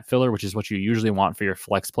perfect gap filler, which is what you usually want for your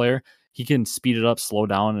flex player. He can speed it up, slow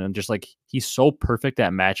down, and just like he's so perfect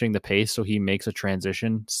at matching the pace. So he makes a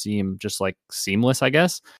transition seem just like seamless, I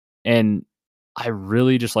guess. And I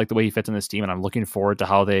really just like the way he fits in this team, and I'm looking forward to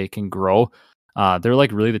how they can grow. They're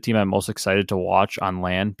like really the team I'm most excited to watch on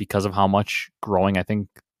LAN because of how much growing I think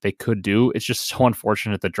they could do. It's just so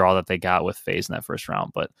unfortunate the draw that they got with FaZe in that first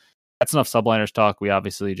round, but that's enough subliners talk. We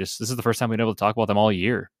obviously this is the first time we've been able to talk about them all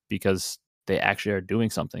year because they actually are doing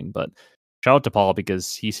something. But shout out to Paul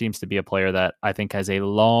because he seems to be a player that I think has a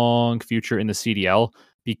long future in the CDL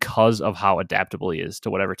because of how adaptable he is to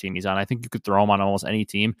whatever team he's on. I think you could throw him on almost any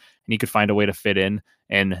team and he could find a way to fit in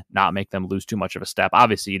and not make them lose too much of a step.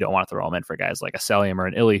 Obviously, you don't want to throw him in for guys like a Celium or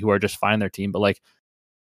an Illy who are just fine in their team, but like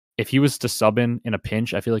if he was to sub in a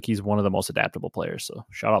pinch, I feel like he's one of the most adaptable players. So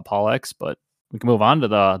shout out Paul X, but we can move on to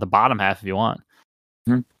the bottom half if you want.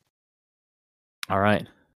 Mm-hmm. All right.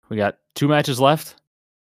 We got 2 matches left.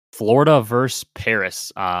 Florida versus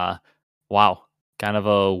Paris. Wow. Kind of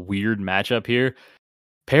a weird matchup here.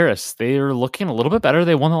 Paris, they're looking a little bit better.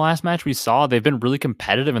 They won the last match we saw. They've been really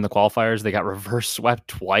competitive in the qualifiers. They got reverse swept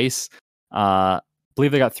twice. I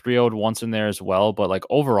believe they got 3-0'd once in there as well. But like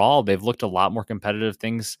overall, they've looked a lot more competitive.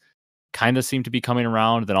 Things kind of seem to be coming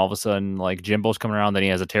around. Then all of a sudden, like Jimbo's coming around. Then he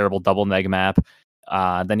has a terrible double neg map.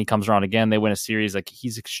 Then he comes around again. They win a series. Like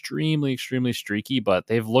he's extremely, extremely streaky, but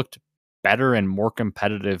they've looked better and more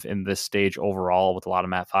competitive in this stage overall with a lot of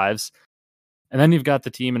map 5s. And then you've got the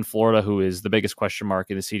team in Florida who is the biggest question mark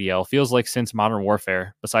in the CDL. Feels like since Modern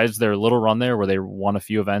Warfare, besides their little run there where they won a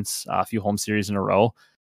few events, a few home series in a row,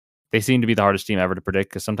 they seem to be the hardest team ever to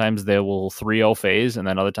predict because sometimes they will 3-0 FaZe and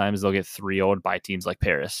then other times they'll get 3-0'd by teams like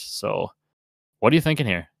Paris. So what are you thinking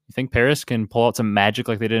here? You think Paris can pull out some magic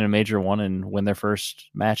like they did in Major 1 and win their first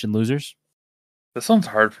match in losers? This one's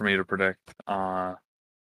hard for me to predict.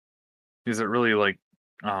 Is it really like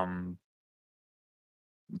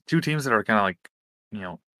two teams that are kind of like,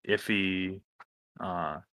 iffy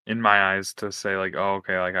in my eyes to say like, oh,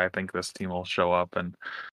 okay, like I think this team will show up and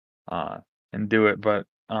do it, but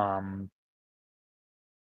I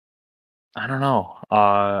don't know.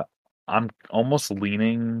 I'm almost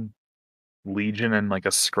leaning Legion in like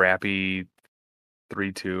a scrappy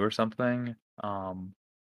 3-2 or something.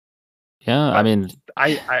 Yeah, I mean,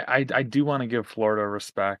 I do want to give Florida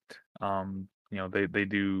respect.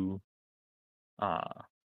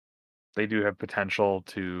 They do have potential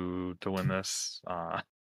to win this.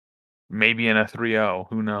 Maybe in a 3-0,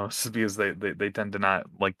 who knows? Because they tend to not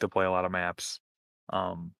like to play a lot of maps.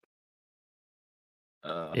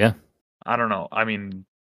 yeah. I don't know. I mean,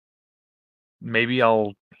 maybe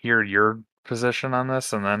I'll hear your position on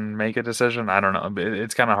this and then make a decision. I don't know.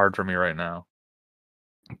 It's kind of hard for me right now.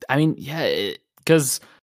 I mean, yeah, because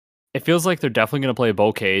it feels like they're definitely going to play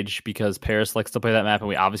Bocage because Paris likes to play that map, and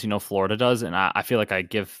we obviously know Florida does. And I feel like I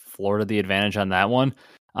give Florida the advantage on that one.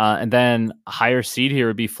 And then a higher seed here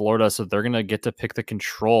would be Florida, so they're going to get to pick the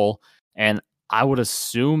control. And I would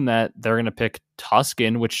assume that they're going to pick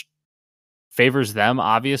Tuscan, which favors them,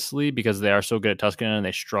 obviously, because they are so good at Tuscan and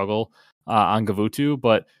they struggle on Gavutu.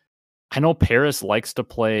 But I know Paris likes to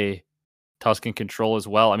play Tuscan Control as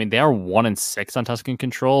well. I mean, they are 1-6 on Tuscan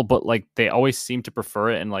Control, but like they always seem to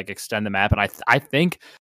prefer it and like extend the map. And I think,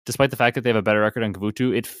 despite the fact that they have a better record on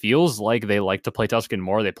Gavutu, it feels like they like to play Tuscan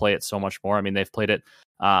more. They play it so much more. I mean, they've played it.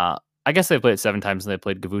 I guess they've played it 7 times and they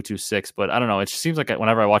played Gavutu 6, but I don't know. It just seems like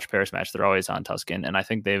whenever I watch Paris match, they're always on Tuscan, and I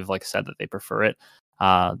think they've like said that they prefer it.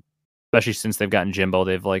 Especially since they've gotten Jimbo,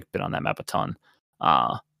 they've like been on that map a ton.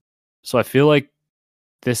 So I feel like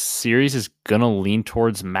this series is gonna lean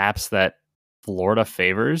towards maps that Florida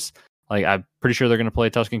favors. Like I'm pretty sure they're gonna play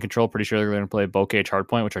Tuscan Control. Pretty sure they're gonna play Bocage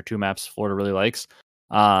Hardpoint, which are 2 maps Florida really likes.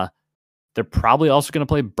 They're probably also going to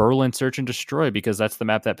play Berlin Search and Destroy because that's the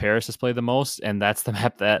map that Paris has played the most, and that's the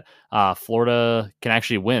map that Florida can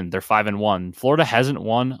actually win. They're 5-1. Florida hasn't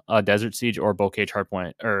won a Desert Siege or Bocage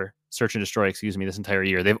Hardpoint or Search and Destroy, this entire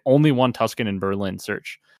year. They've only won Tuscan and Berlin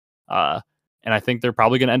Search. And I think they're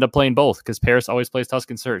probably going to end up playing both because Paris always plays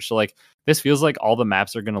Tuscan Search. So like this feels like all the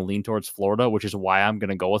maps are going to lean towards Florida, which is why I'm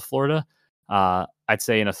going to go with Florida. I'd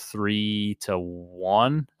say in a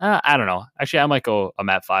 3-1. I don't know. Actually, I might go a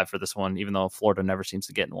map 5 for this one, even though Florida never seems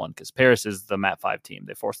to get in one because Paris is the map 5 team.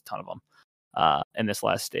 They forced a ton of them in this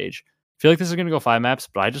last stage. I feel like this is going to go 5 maps,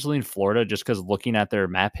 but I just lean Florida just because looking at their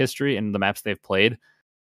map history and the maps they've played,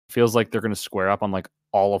 feels like they're going to square up on like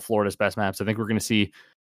all of Florida's best maps. I think we're going to see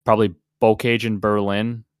probably Bocage and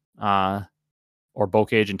Berlin, or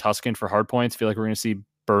Bocage and Tuscan for hard points. Feel like we're going to see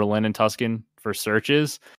Berlin and Tuscan for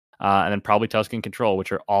searches, and then probably Tuscan Control,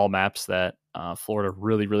 which are all maps that Florida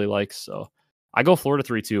really, really likes. So I go Florida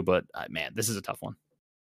 3-2, but man, this is a tough one.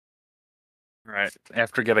 Right.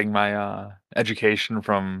 After getting my education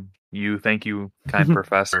from you, thank you, kind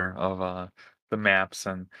professor of the maps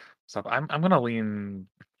and stuff. I'm gonna lean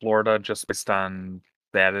Florida just based on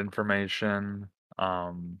that information.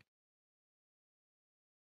 Um,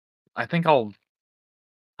 I think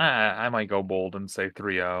I might go bold and say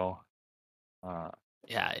 3-0.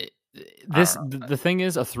 Yeah. I don't This know. the thing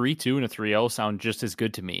is, a 3-2 and a 3-0 sound just as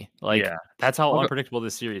good to me. Like Yeah. that's how I'll go, unpredictable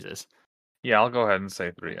this series is. yeah, I'll go ahead and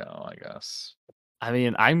say 3-0, I guess. I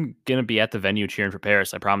mean, I'm gonna be at the venue cheering for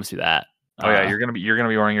Paris. I promise you that. Oh yeah, you're gonna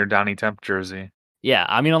be wearing your Donnie Temp jersey. Yeah,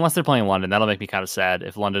 I mean, unless they're playing London, that'll make me kind of sad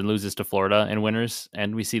if London loses to Florida in winners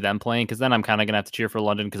and we see them playing, because then I'm kind of gonna have to cheer for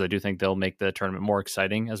London because I do think they'll make the tournament more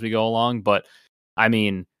exciting as we go along. But I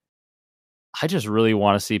mean, I just really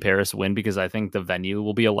want to see Paris win because I think the venue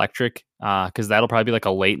will be electric. Because that'll probably be like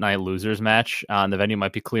a late night losers match, and the venue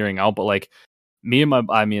might be clearing out. But like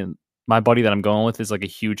my buddy that I'm going with is like a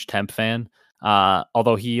huge Temp fan.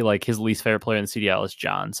 Although he like his least favorite player in the CDL is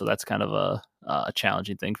John, so that's kind of a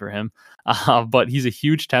challenging thing for him. But he's a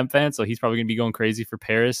huge Temp fan, so he's probably gonna be going crazy for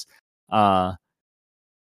Paris.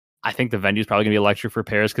 I think the venue is probably gonna be electric for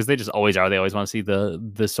Paris because they just always are. They always want to see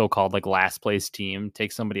the so-called like last place team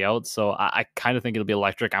take somebody out. So I kind of think it'll be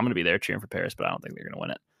electric. I'm gonna be there cheering for Paris, but I don't think they're gonna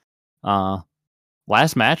win it.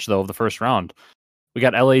 Last match though of the first round, we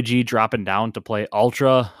got LAG dropping down to play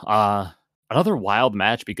Ultra. Another wild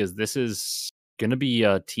match because this is going to be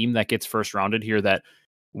a team that gets first rounded here that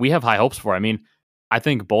we have high hopes for. I mean, I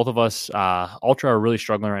think both of us, Ultra, are really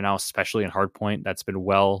struggling right now, especially in Hardpoint. That's been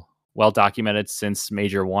well documented since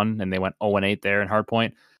Major 1, and they went 0-8 there in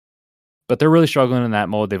Hardpoint. But they're really struggling in that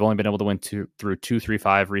mode. They've only been able to win through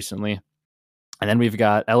 2-3-5 recently. And then we've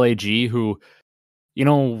got LAG, who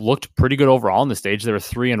looked pretty good overall on the stage. They were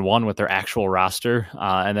 3-1 with their actual roster.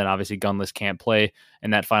 And then obviously Gunless can't play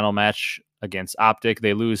in that final match against OpTic.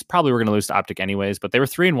 They lose. Probably we're going to lose to OpTic anyways, but they were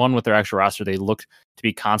 3-1 with their actual roster. They looked to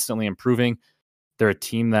be constantly improving. They're a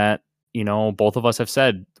team that, both of us have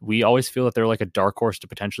said, we always feel that they're like a dark horse to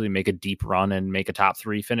potentially make a deep run and make a top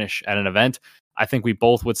 3 finish at an event. I think we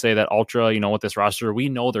both would say that Ultra, with this roster, we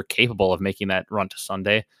know they're capable of making that run to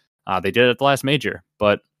Sunday. They did it at the last major,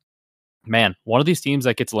 but man, one of these teams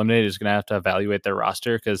that gets eliminated is going to have to evaluate their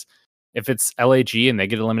roster, because if it's LAG and they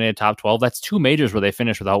get eliminated top 12, that's 2 majors where they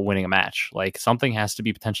finish without winning a match. Like, something has to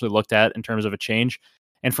be potentially looked at in terms of a change.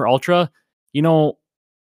 And for Ultra,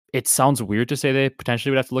 it sounds weird to say they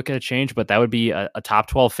potentially would have to look at a change, but that would be a top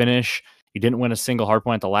 12 finish. You didn't win a single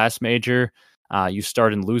hardpoint at the last major. You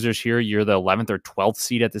start in losers here. You're the 11th or 12th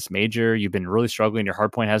seed at this major. You've been really struggling. Your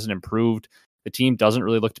hardpoint hasn't improved. The team doesn't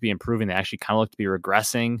really look to be improving. They actually kind of look to be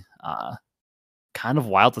regressing. Kind of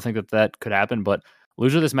wild to think that could happen, but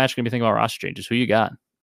loser of this match going to be thinking about roster changes. Who you got?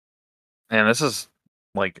 And this is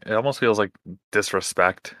like, it almost feels like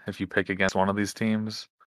disrespect if you pick against one of these teams.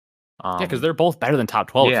 Yeah, because they're both better than top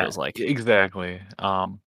 12, it Yeah, feels like. exactly. I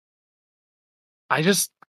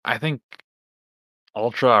think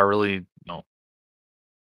Ultra are really,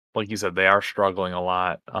 like you said, they are struggling a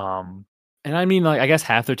lot. And I mean, like, I guess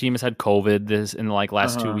half their team has had COVID this in like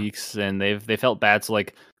last 2 Uh-huh. weeks, and they felt bad. So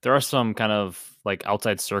like, there are some kind of like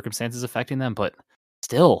outside circumstances affecting them, but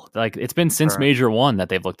still, like, it's been since Sure. Major 1 that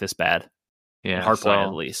they've looked this bad in Yeah, hardpoint at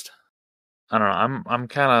so least. I don't know. I'm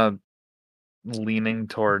kind of leaning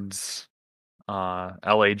towards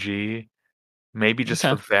LAG, maybe just for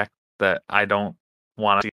Okay. the fact that I don't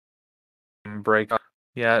want to see them break up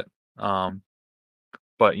yet.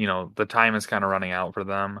 But the time is kind of running out for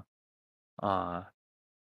them. Uh,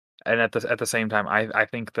 and at the same time, I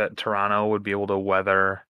think that Toronto would be able to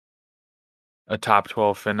weather a top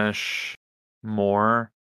 12 finish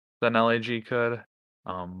more than LAG could.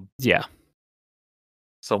 Yeah.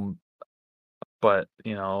 So, but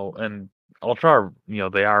and Ultra,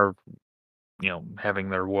 they are having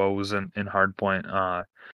their woes in hardpoint.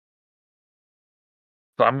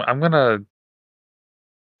 So I'm gonna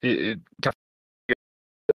it kind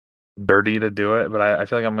of dirty to do it, but I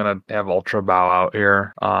feel like I'm gonna have Ultra bow out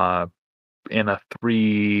here. In a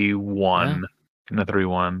 3-1. Yeah. In a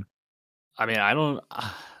 3-1. I mean, I don't.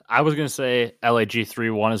 I was gonna say LAG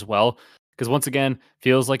 3-1 as well. Because once again,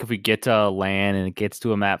 feels like if we get to LAN and it gets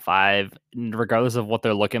to a map 5, regardless of what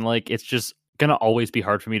they're looking like, it's just gonna always be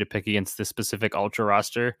hard for me to pick against this specific Ultra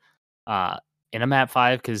roster uh, in a map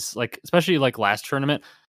 5. Because like especially like last tournament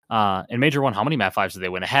in Major 1, how many map 5s did they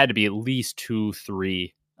win? It had to be at least 2,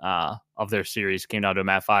 3 of their series came down to a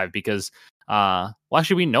map 5 because well,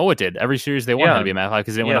 actually, we know it did. Every series they won had to Yeah, be a map 5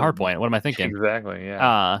 because they didn't win a yeah, hard point. What am I thinking? exactly, yeah.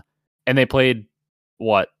 Uh, and they played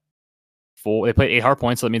what 4? They played 8 hard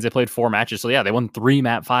points, so that means they played 4 matches. So yeah, they won 3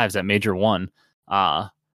 map 5s at Major 1. Uh,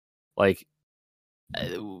 like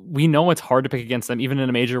we know it's hard to pick against them, even in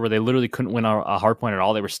a major where they literally couldn't win a hard point at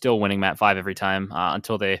all. They were still winning map 5 every time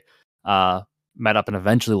until they uh, met up and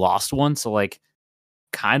eventually lost one. So like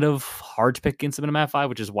kind of hard to pick against them in a map 5,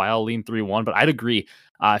 which is why I'll lean 3-1. But I'd agree.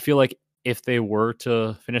 I feel like if they were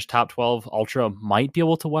to finish top 12, Ultra might be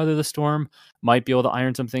able to weather the storm, might be able to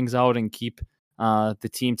iron some things out and keep the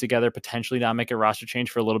team together, potentially not make a roster change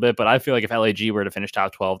for a little bit. But I feel like if LAG were to finish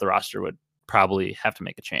top 12, the roster would probably have to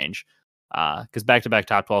make a change. Because back-to-back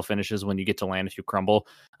top 12 finishes when you get to LAN if you crumble.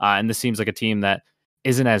 And this seems like a team that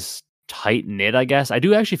isn't as tight knit, I guess. I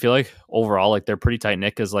do actually feel like overall, like they're pretty tight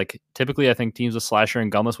knit because, like, typically I think teams with Slasher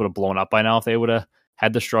and Gunless would have blown up by now if they would have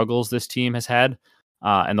had the struggles this team has had,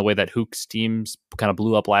 and the way that Hook's teams kind of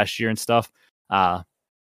blew up last year and stuff.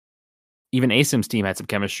 Even ASIM's team had some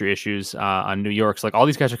chemistry issues on New York. So, like, all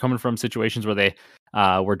these guys are coming from situations where they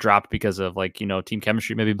were dropped because of, like, team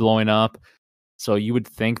chemistry maybe blowing up. So you would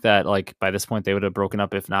think that like by this point they would have broken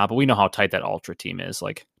up if not, but we know how tight that Ultra team is.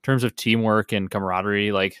 Like in terms of teamwork and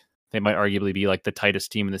camaraderie, like they might arguably be like the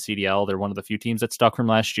tightest team in the CDL. They're one of the few teams that stuck from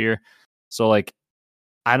last year. So like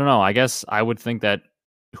I don't know. I guess I would think that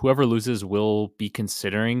whoever loses will be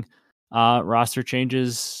considering roster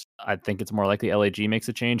changes. I think it's more likely LAG makes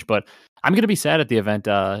a change, but I'm going to be sad at the event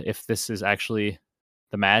if this is actually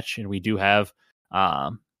the match and we do have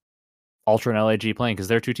Ultra and LAG playing because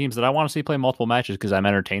they're two teams that I want to see play multiple matches because I'm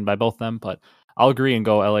entertained by both of them. But I'll agree and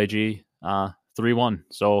go LAG 3-1.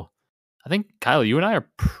 So I think Kyle, you and I are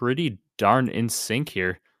pretty darn in sync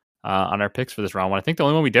here on our picks for this round one. I think the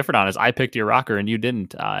only one we differed on is I picked your rocker and you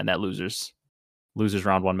didn't in that losers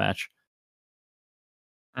round 1 match.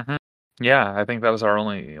 Mhm. Yeah, I think that was our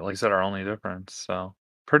only like I said, our only difference, so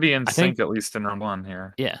pretty in I think sync, at least in round 1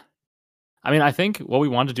 here. yeah. I mean, I think what we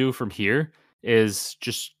want to do from here is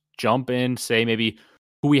just jump in, say maybe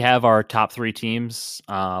who we have our top 3 teams,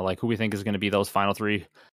 like who we think is going to be those final 3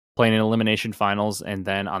 playing in elimination finals, and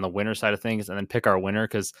then on the winner side of things, and then pick our winner.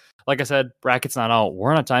 Because, like I said, bracket's not out.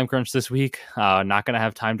 We're on a time crunch this week. Not going to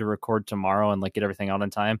have time to record tomorrow and like get everything out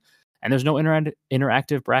in time. And there's no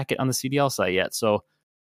interactive bracket on the CDL site yet. So,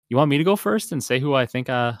 you want me to go first and say who I think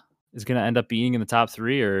is going to end up being in the top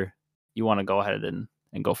 3, or you want to go ahead and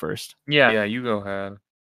go first? Yeah, you go ahead.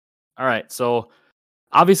 All right. So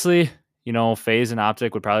obviously, FaZe and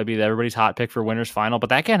OpTic would probably be everybody's hot pick for winners final, but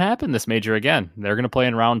that can't happen this major again. They're going to play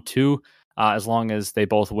in round 2 as long as they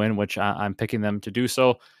both win, which I'm picking them to do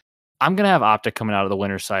so. I'm going to have OpTic coming out of the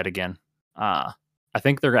winner's side again. I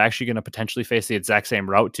think they're actually going to potentially face the exact same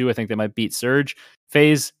route too. I think they might beat Surge,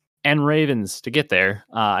 FaZe, and Ravens to get there.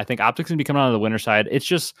 I think OpTic's going to be coming out of the winner's side. It's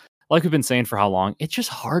just like we've been saying for how long. It's just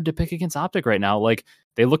hard to pick against OpTic right now. Like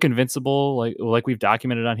they look invincible, like we've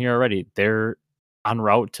documented on here already. They're en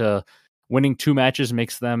route to winning 2 matches,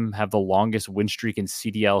 makes them have the longest win streak in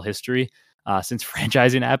CDL history since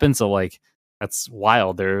franchising happened. So like that's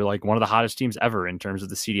wild. They're like one of the hottest teams ever in terms of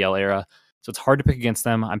the CDL era. So it's hard to pick against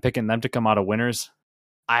them. I'm picking them to come out of winners.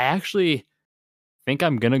 I actually think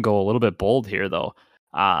I'm going to go a little bit bold here, though.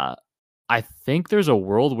 I think there's a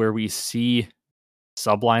world where we see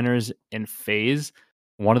Subliners and FaZe,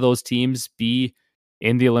 one of those teams, be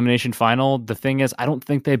in the elimination final. The thing is, I don't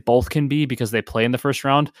think they both can be because they play in the first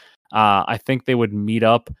round. I think they would meet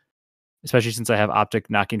up, especially since I have OpTic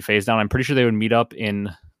knocking FaZe down. I'm pretty sure they would meet up in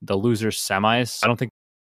the losers semis. I don't think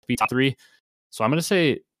be top 3. So I'm going to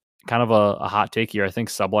say kind of a hot take here. I think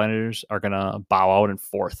Subliners are going to bow out in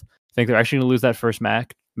 4th. I think they're actually going to lose that first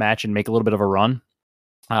match and make a little bit of a run,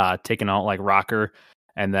 taking out like Rocker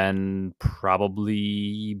and then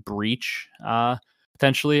probably Breach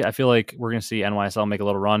potentially. I feel like we're going to see NYSL make a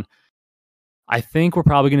little run. I think we're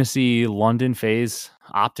probably going to see London, FaZe,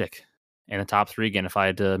 OpTic in the top 3 again if I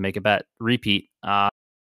had to make a bet. Repeat. I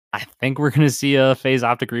think we're going to see a FaZe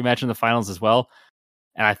OpTic rematch in the finals as well.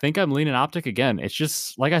 And I think I'm leaning OpTic again. It's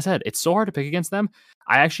just, like I said, it's so hard to pick against them.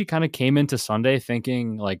 I actually kind of came into Sunday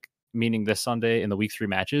thinking, like, meaning this Sunday in the week 3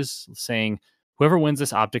 matches, saying whoever wins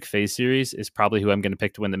this OpTic FaZe series is probably who I'm going to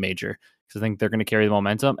pick to win the major. Because I think they're going to carry the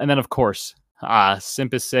momentum. And then, of course,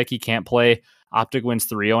 Simp is sick. He can't play. OpTic wins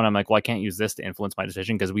 3-0, and I'm like, well, I can't use this to influence my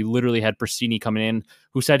decision because we literally had Pristini coming in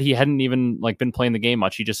who said he hadn't even like been playing the game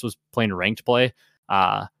much. He just was playing ranked play.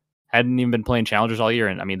 Hadn't even been playing challengers all year.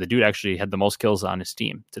 And I mean, the dude actually had the most kills on his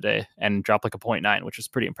team today and dropped like a 0.9, which was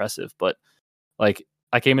pretty impressive. But like,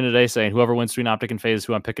 I came in today saying whoever wins between OpTic and FaZe is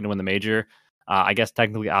who I'm picking to win the major. I guess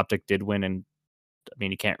technically OpTic did win, and I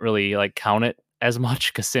mean, you can't really like count it as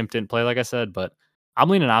much because Simp didn't play, like I said, but I'm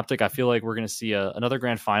leaning OpTic. I feel like we're going to see another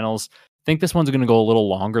grand finals. I think this one's going to go a little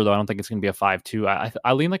longer, though. I don't think it's going to be a 5-2.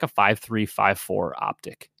 I lean like a 5-3, 5-4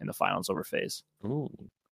 OpTic in the finals over FaZe. Ooh,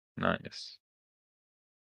 nice.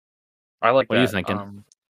 I like What are you that. thinking?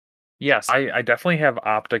 Yes, I definitely have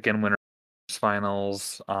OpTic in winners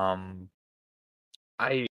finals. I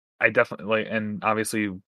definitely, and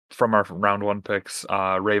obviously from our round 1 picks,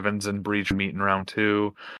 Ravens and Breach meet in round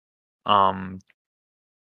 2. I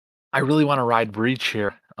really want to ride Breach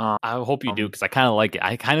here. I hope you do, because I kind of like it.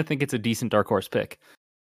 I kind of think it's a decent dark horse pick.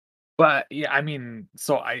 But yeah, I mean,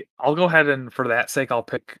 so I'll go ahead and for that sake, I'll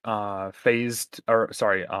pick OpTic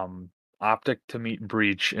to meet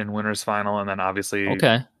Breach in winners final, and then obviously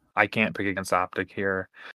Okay. I can't pick against OpTic here.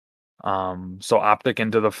 So OpTic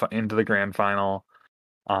into the grand final.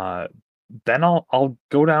 Then I'll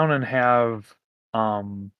go down and have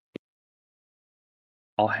I'll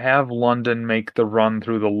have London make the run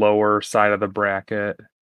through the lower side of the bracket.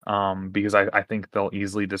 Because I think they'll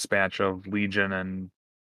easily dispatch of Legion and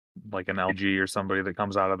like an LG or somebody that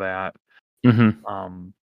comes out of that. Mm-hmm.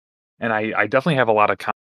 And I definitely have a lot of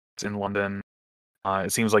confidence in London.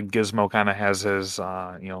 It seems like Gizmo kind of has his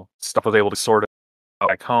stuff was able to sort it out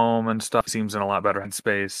back home and stuff. He seems in a lot better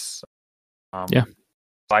headspace. Yeah.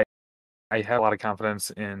 I have a lot of confidence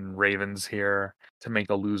in Ravens here to make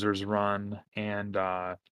a losers run, and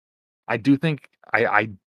I do think I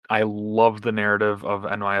love the narrative of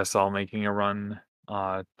NYSL making a run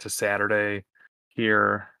to Saturday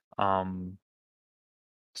here.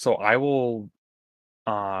 So I will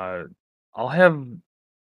I'll have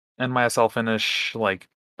NYSL finish like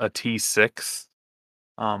a T6,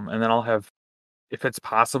 and then I'll have, if it's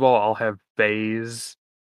possible, I'll have FaZe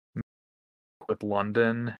with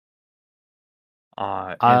London in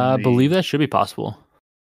I the believe that should be possible.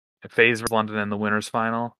 FaZe with London in the winners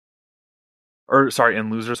final, or sorry,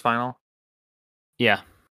 in losers final. Yeah.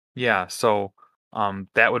 Yeah, so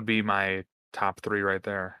that would be my top 3 right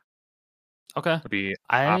there. Okay. Would be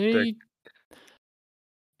OpTic.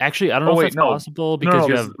 I actually, I don't know Oh if wait, that's no, possible no, because no.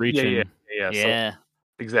 you This is have Breach yeah, yeah, and yeah. So yeah.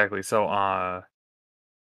 exactly. So I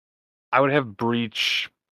would have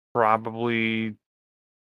Breach probably.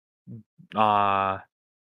 Uh,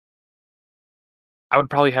 I would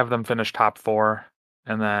probably have them finish top 4,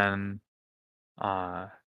 and then uh,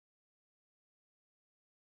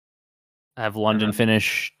 Have London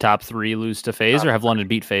finish top 3, lose to FaZe, top or have 3. London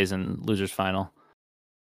beat FaZe in losers final?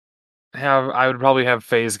 I would probably have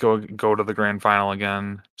FaZe go to the grand final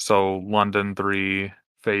again. So London 3,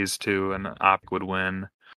 FaZe 2, and OpTic would win.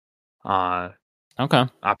 Okay.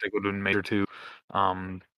 OpTic would win major 2.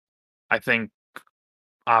 I think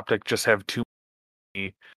OpTic just have too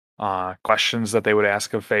many questions that they would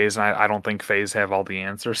ask of FaZe, and I don't think FaZe have all the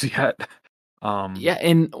answers yet. Yeah,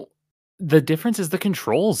 and the difference is the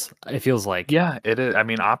controls, it feels like. Yeah, it is. I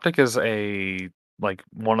mean, OpTic is like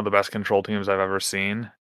one of the best control teams I've ever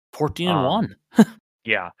seen. 14 and Um, 1.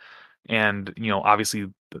 yeah, and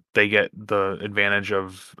obviously they get the advantage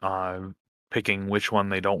of picking which one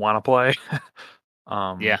they don't want to play.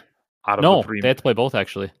 Yeah. Out of the No, 3. they have to play both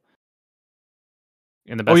actually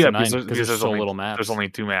in the Oh best yeah, of 9 because because there's so little there's maps. only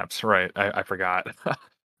 2 maps, right? I forgot.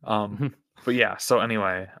 But yeah. So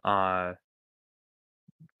anyway,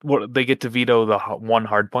 what they get to veto the one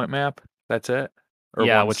hardpoint map. That's it, or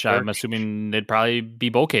Yeah, one which I'm search. assuming they'd probably be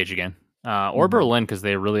Bocage again, or Mhm. Berlin because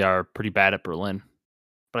they really are pretty bad at Berlin.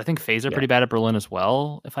 But I think FaZe are Yeah, pretty bad at Berlin as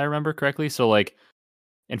well, if I remember correctly. So like,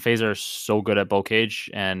 and FaZe are so good at Bocage,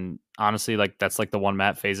 and honestly, like that's like the one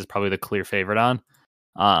map FaZe is probably the clear favorite on,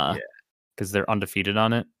 yeah, because they're undefeated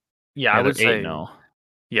on it. yeah. I Yeah, they're would 8-0. say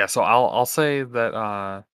yeah. So I'll say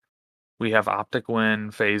that we have OpTic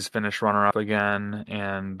win, FaZe finish runner up again,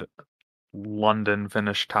 and London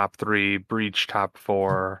finish top 3, Breach top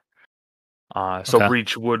 4. So Okay.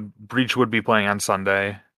 Breach would be playing on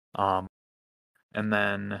Sunday. And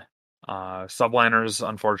then subliners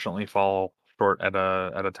unfortunately fall short at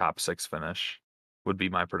a top 6 finish. Would be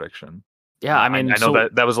my prediction. Yeah, I I mean, know so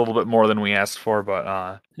that was a little bit more than we asked for,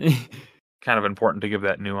 but kind of important to give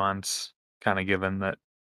that nuance. Kind of given that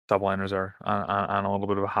subliners are on a little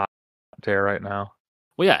bit of a hot tear right now.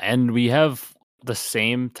 well, yeah, and we have the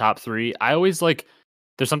same top 3. I always like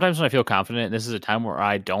There's sometimes when I feel confident, and this is a time where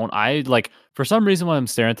I don't. I like for some reason when I'm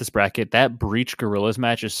staring at this bracket, that Breach Gorillas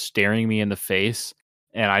match is staring me in the face,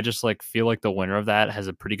 and I just like feel like the winner of that has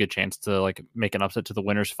a pretty good chance to like make an upset to the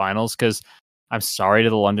winners finals. Because I'm sorry to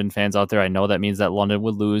the London fans out there. I know that means that London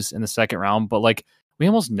would lose in the second round, but like we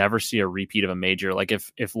almost never see a repeat of a major. Like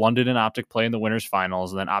if London and OpTic play in the winners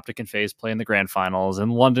finals, and then OpTic and FaZe play in the grand finals,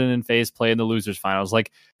 and London and FaZe play in the losers finals,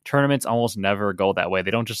 like tournaments almost never go that way. They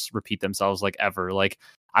don't just repeat themselves like ever. Like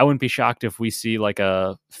I wouldn't be shocked if we see like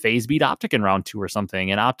a FaZe beat OpTic in round 2 or something,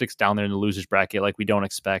 and OpTic's down there in the losers bracket like we don't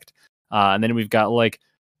expect. And then we've got like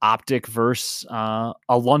OpTic versus a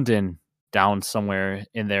London down somewhere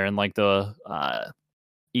in there in like the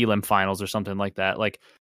Elim finals or something like that. Like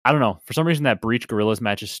I don't know. For some reason, that Breach Gorillas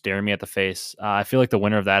match is staring me at the face. I feel like the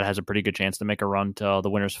winner of that has a pretty good chance to make a run to the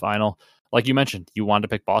winners final. Like you mentioned, you wanted to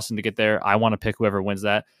pick Boston to get there. I want to pick whoever wins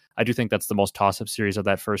that. I do think that's the most toss-up series of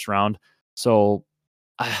that first round. So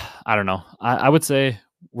I don't know. I would say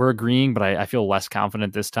we're agreeing, but I feel less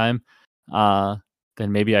confident this time than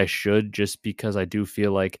maybe I should, just because I do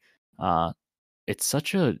feel like it's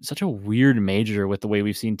such a weird major with the way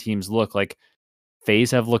we've seen teams look. Like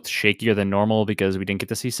FaZe have looked shakier than normal because we didn't get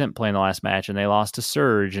to see Simp play in the last match, and they lost to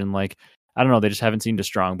Surge, and like I don't know, they just haven't seemed as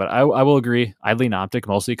strong. But I will agree, I lean OpTic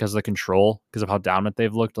mostly because of the control, because of how dominant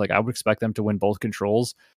they've looked. Like I would expect them to win both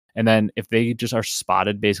controls, and then if they just are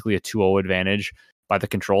spotted basically a 2-0 advantage by the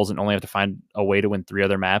controls and only have to find a way to win 3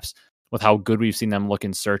 other maps, with how good we've seen them look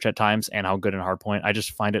in Search at times and how good in Hardpoint, I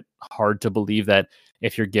just find it hard to believe that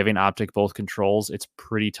if you're giving OpTic both controls, it's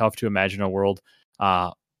pretty tough to imagine a world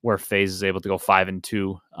where FaZe is able to go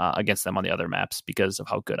 5-2 against them on the other maps because of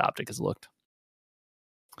how good OpTic has looked.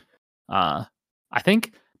 I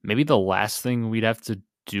think maybe the last thing we'd have to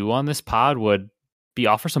do on this pod would be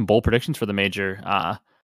offer some bold predictions for the major.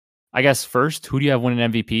 I guess first, who do you have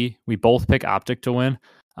winning MVP? We both pick OpTic to win.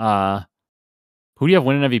 Who do you have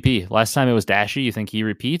winning MVP? Last time it was Dashy. You think he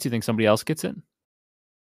repeats? You think somebody else gets it?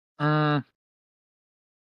 I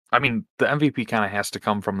mean, the MVP kind of has to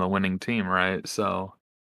come from the winning team, right? So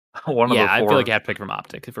one of the Yeah, I feel like four, you have to pick from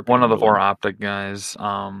OpTic if we're one picking of the number four one. OpTic guys.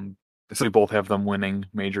 So we both have them winning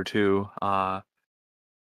Major 2. I'll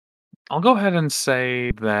go ahead and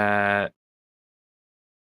say that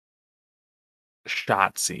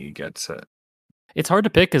Shotzi gets it. It's hard to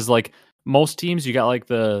pick because like most teams, you got like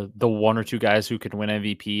the 1 or 2 guys who can win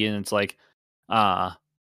MVP, and it's like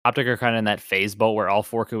OpTic are kind of in that phase boat where all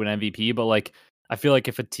 4 could win MVP. But like I feel like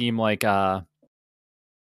if a team like I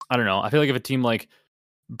don't know, I feel like if a team like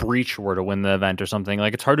Breach were to win the event or something,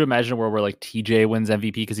 like it's hard to imagine a world where like TJ wins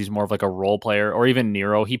MVP because he's more of like a role player, or even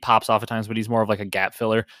Nero. He pops off at times, but he's more of like a gap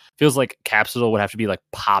filler. Feels like Capsule would have to be like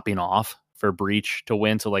popping off for Breach to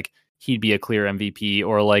win, so like he'd be a clear MVP.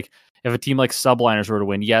 Or like if a team like Subliners were to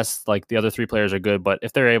win, yes, like the other 3 players are good, but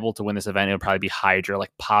if they're able to win this event, it would probably be Hydra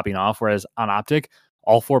like popping off. Whereas on OpTic,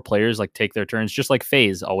 all 4 players like take their turns, just like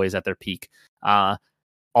FaZe always at their peak.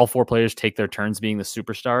 All 4 players take their turns being the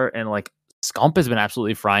superstar, and like Scump has been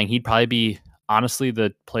absolutely frying. He'd probably be honestly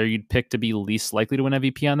the player you'd pick to be least likely to win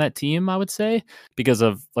MVP on that team, I would say, because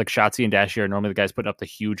of like Shotzi and Dashy are normally the guys putting up the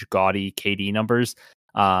huge gaudy KD numbers.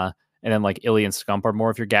 And then like Illy and Scump are more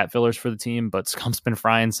of your gap fillers for the team, but Scump's been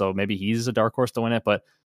frying, so maybe he's a dark horse to win it. But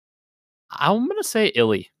I'm gonna say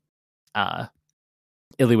Illy.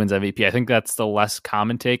 Illy wins MVP. I think that's the less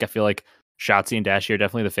common take. I feel like Shotzi and Dashy are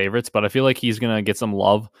definitely the favorites, but I feel like he's going to get some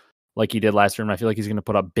love like he did last tournament. I feel like he's going to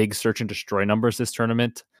put up big search and destroy numbers this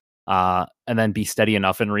tournament, and then be steady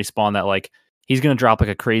enough in respawn that like he's going to drop like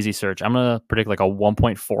a crazy search. I'm going to predict like a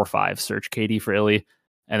 1.45 search KD for Illy,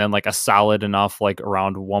 and then like a solid enough like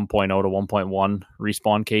around 1.0 to 1.1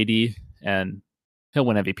 respawn KD, and he'll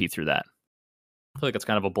win MVP through that. I feel like it's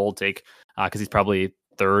kind of a bold take because he's probably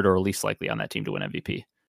third or least likely on that team to win MVP.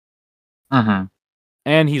 Mm-hmm.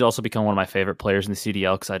 And he's also become one of my favorite players in the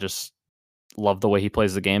CDL because I just love the way he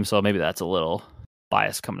plays the game. So maybe that's a little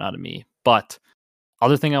bias coming out of me. But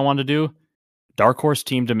other thing I want to do, dark horse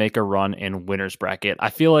team to make a run in winners bracket. I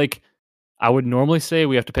feel like I would normally say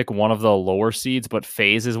we have to pick one of the lower seeds, but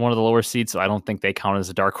FaZe is one of the lower seeds, so I don't think they count as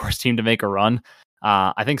a dark horse team to make a run.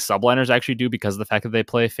 I think Subliners actually do because of the fact that they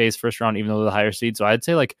play FaZe first round, even though they're the higher seed. So I'd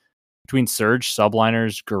say like between Surge,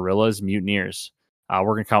 Subliners, Gorillas, Mutineers.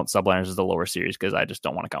 We're going to count Subliners as the lower series because I just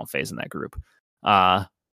don't want to count FaZe in that group.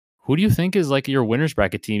 Who do you think is like your winners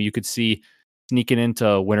bracket team you could see sneaking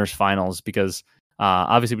into winners finals? Because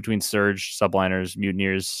obviously between Surge, Subliners,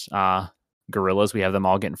 Mutineers, Gorillas, we have them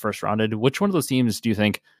all getting first rounded. Which one of those teams do you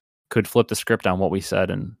think could flip the script on what we said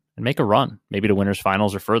and make a run, maybe to winners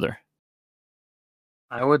finals or further?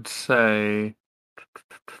 I would say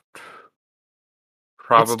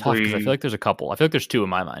It's tough because I feel Probably like there's a couple. I feel like there's two in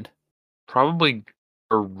my mind. probably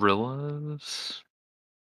gorillas.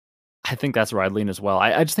 I think that's where I'd lean as well.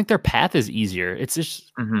 I just think their path is easier. It's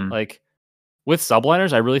just Mhm. like with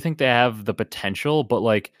subliners, I really think they have the potential, but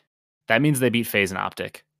like that means they beat FaZe and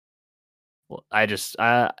OpTic. Well,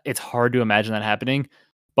 it's hard to imagine that happening.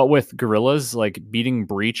 But with Gorillas, like beating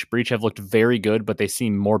Breach have looked very good, but they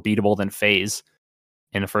seem more beatable than FaZe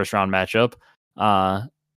in a first round matchup. Uh,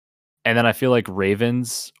 and then I feel like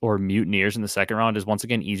Ravens or Mutineers in the second round is once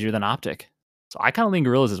again easier than OpTic. So I kind of lean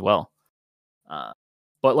Gorillas as well. Uh,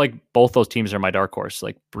 but like both those teams are my dark horse.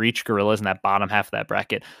 Like Breach, Gorillas in that bottom half of that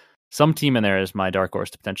bracket. Some team in there is my dark horse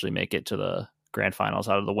to potentially make it to the grand finals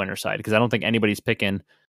out of the winner side because I don't think anybody's picking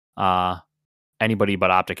uh, anybody but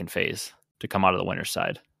OpTic and FaZe to come out of the winner's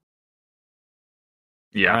side.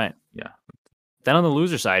 All Yeah. right. Yeah. Then on the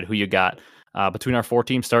loser side, who you got between our four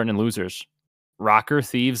teams starting in losers? Rocker,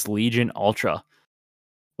 Thieves, Legion, Ultra.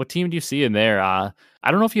 What team do you see in there? I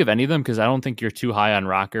don't know if you have any of them because I don't think you're too high on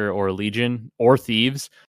Rocker or Legion or Thieves.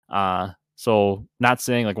 So not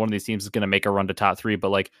saying like one of these teams is going to make a run to top three, but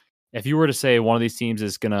like if you were to say one of these teams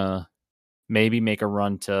is going to maybe make a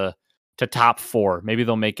run to top four, maybe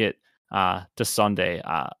they'll make it to Sunday.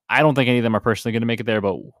 I don't think any of them are personally going to make it there,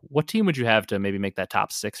 but what team would you have to maybe make that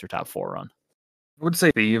top six or top four run? I would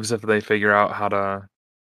say thieves if they figure out how to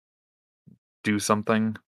do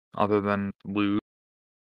something other than lose.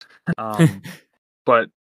 Um, but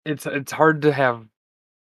it's hard to have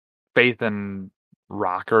faith in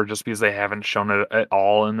Rocker just because they haven't shown it at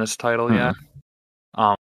all in this title Hmm. yet.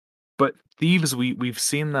 Um, but Thieves, we've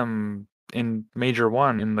seen them in Major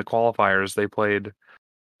One in the qualifiers. They played,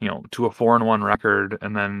 to a 4-1 record,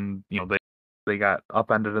 and then they got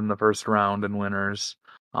upended in the first round in winners.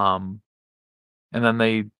 And then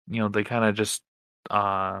they kind of just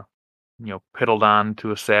uh piddled on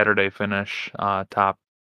to a Saturday finish, top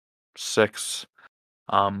six.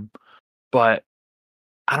 Um, but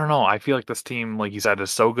I don't know. I feel like this team, like you said,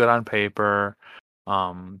 is so good on paper.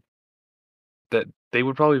 Um, that they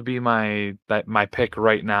would probably be my pick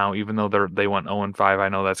right now, even though they went 0-5. I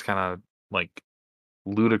know that's kind of like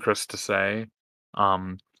ludicrous to say.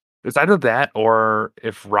 Um, it's either that or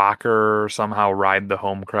if Rocker somehow ride the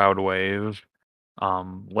home crowd wave.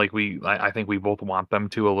 Like I think we both want them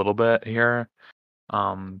to a little bit here.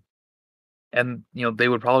 Um, and they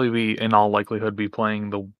would probably be in all likelihood be playing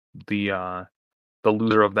the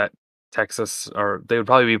loser of that Texas, or they would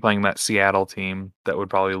probably be playing that Seattle team that would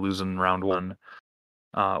probably lose in round one,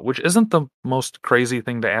 which isn't the most crazy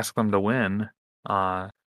thing to ask them uh,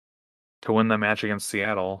 to win the match against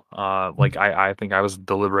Seattle. Like I think I was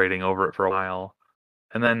deliberating over it for a while,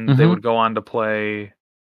 and then they Hmm. would go on to play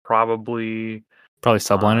probably Probably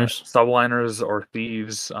subliners. subliners or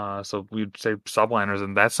thieves. So we'd say subliners,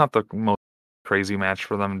 and that's not the most crazy match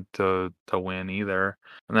for them to win either.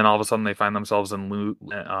 And then all of a sudden they find themselves in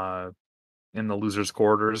the losers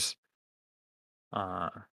quarters. Uh,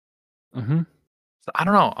 Hmm. so I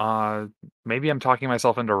don't know. Maybe I'm talking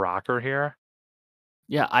myself into Rocker here.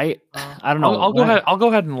 Yeah, I Uh, I don't I'll, know I'll when go ahead. I I'll go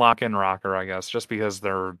ahead and lock in Rocker, I guess, just because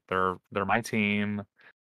they're my team.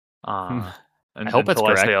 Uh, I and hope that's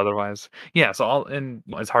until I say correct. otherwise, yeah. So and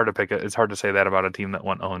it's hard to pick it. It's hard to say that about a team that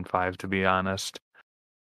went 0-5, to be honest.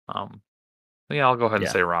 Um, yeah, I'll go ahead and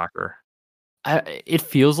Yeah. say Rocker. It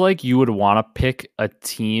feels like you would want to pick a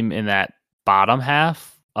team in that bottom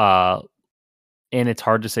half. And it's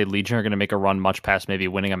hard to say Legion are going to make a run much past maybe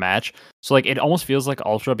winning a match. So like it almost feels like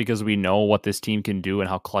Ultra because we know what this team can do and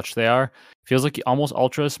how clutch they are. Feels like almost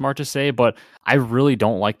Ultra is smart to say, but I really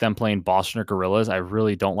don't like them playing Boston or Gorillas. I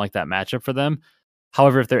really don't like that matchup for them.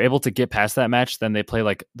 However, if they're able to get past that match, then they play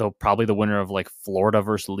like probably the winner of like Florida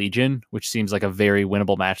versus Legion, which seems like a very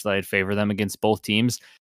winnable match that I'd favor them against both teams.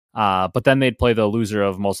 But then they'd play the loser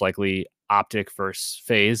of most likely OpTic versus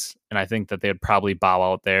FaZe, and I think that they'd probably bow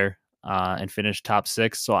out there and finish top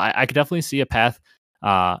six. So I could definitely see a path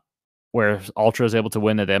uh, where Ultra is able to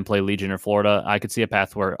win and then play Legion or Florida. I could see a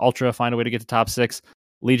path where Ultra find a way to get to top six.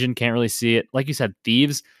 Legion can't really see it. Like you said,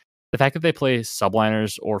 Thieves, the fact that they play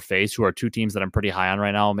Subliners or FaZe, who are two teams that I'm pretty high on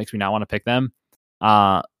right now, makes me not want to pick them.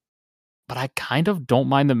 But I kind of don't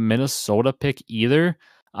mind the Minnesota pick either.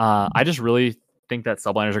 I just really think that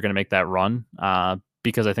Subliners are going to make that run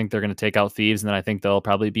because I think they're going to take out Thieves, and then I think they'll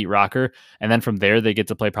probably beat Rocker. And then from there, they get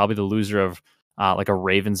to play probably the loser of like a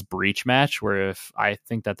Ravens Breach match, where if I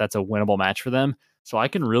think that that's a winnable match for them. So I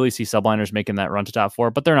can really see Subliners making that run to top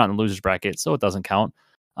four, but they're not in the losers bracket, so it doesn't count.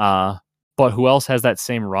 But who else has that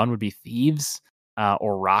same run would be Thieves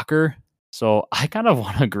or Rocker. So I kind of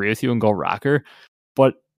want to agree with you and go Rocker,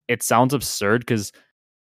 but it sounds absurd because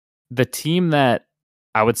the team that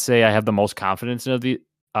I would say I have the most confidence in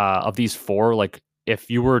of these four. Like, if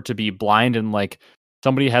you were to be blind and like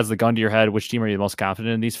somebody has the gun to your head, which team are you the most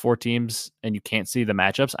confident in these four teams, and you can't see the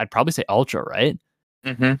matchups? I'd probably say Ultra, right?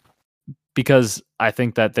 Mm-hmm. Because I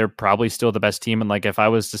think that they're probably still the best team. And like, if I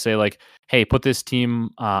was to say like, hey, put this team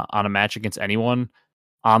on a match against anyone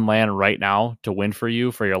on land right now to win for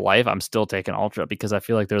you for your life, I'm still taking Ultra because I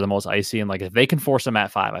feel like they're the most icy. And like, if they can force them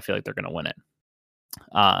at 5, I feel like they're going to win it.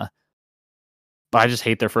 But I just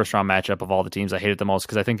hate their first round matchup of all the teams. I hate it the most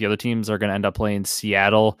because I think the other teams are going to end up playing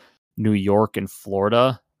Seattle, New York, and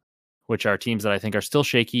Florida, which are teams that I think are still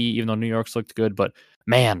shaky, even though New York's looked good. But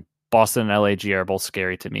man, Boston and LAG are both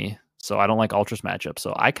scary to me. So I don't like Ultras matchup.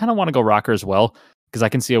 So I kind of want to go Rocker as well because I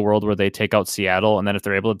can see a world where they take out Seattle. And then if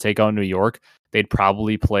they're able to take out New York, they'd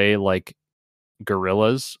probably play like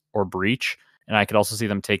Gorillas or Breach. And I could also see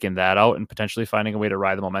them taking that out and potentially finding a way to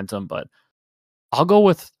ride the momentum. But I'll go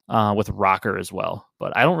with Rocker as well,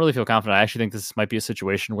 but I don't really feel confident. I actually think this might be a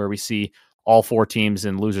situation where we see all four teams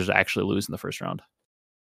and losers actually lose in the first round.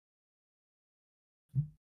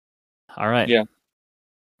 All right. Yeah.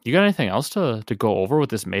 You got anything else to go over with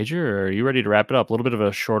this major, or are you ready to wrap it up? A little bit of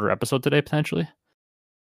a shorter episode today, potentially.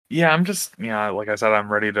 Yeah, I'm just like I said,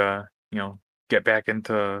 I'm ready to get back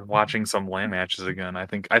into watching some LAN matches again. I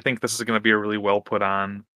think this is going to be a really well put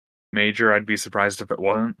on major. I'd be surprised if it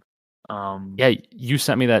wasn't. Yeah, you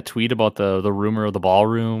sent me that tweet about the rumor of the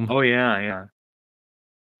ballroom. Oh yeah,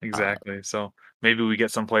 exactly. So maybe we get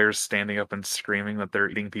some players standing up and screaming that they're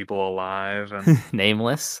eating people alive and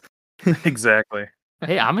Nameless. exactly.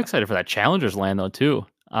 Hey, I'm excited for that Challengers land though too.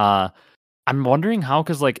 I'm wondering how,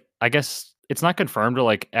 because like I guess it's not confirmed or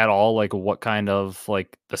like at all like what kind of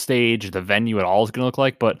like the stage, the venue at all is going to look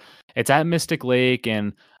like, but it's at Mystic Lake,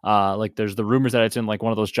 and like there's the rumors that it's in like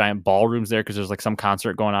one of those giant ballrooms there because there's like some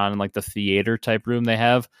concert going on in like the theater type room they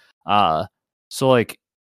have. So like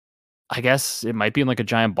I guess it might be in like a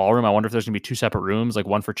giant ballroom. I wonder if there's gonna be two separate rooms, like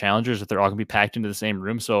one for challengers, if they're all gonna be packed into the same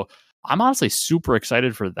room. So I'm honestly super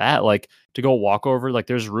excited for that. Like to go walk over. Like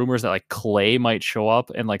there's rumors that like Clay might show up,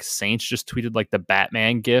 and like Saints just tweeted like the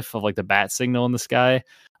Batman gif of like the bat signal in the sky.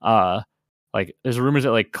 Uh like there's rumors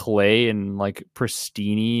that like Clay and like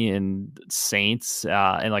Pristini and Saints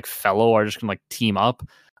and like Fellow are just gonna like team up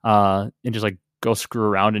and just like go screw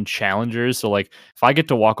around in challengers. So like if I get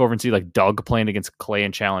to walk over and see like Doug playing against Clay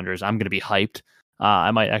and challengers, I'm gonna be hyped. I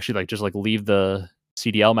might actually like just like leave the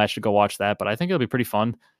CDL match to go watch that, but I think it'll be pretty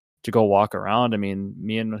fun to go walk around. I mean,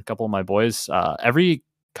 me and a couple of my boys, every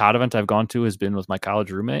COD event I've gone to has been with my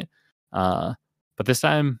college roommate. But this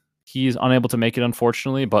time he's unable to make it,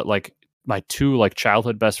 unfortunately. But like my two like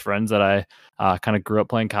childhood best friends that I kind of grew up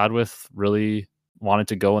playing COD with really wanted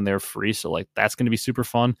to go, and they're free. So like that's going to be super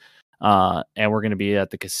fun. And we're going to be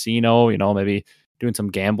at the casino, maybe doing some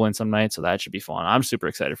gambling some night. So that should be fun. I'm super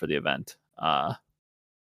excited for the event.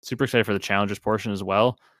 Super excited for the challengers portion as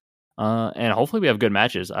well. And hopefully we have good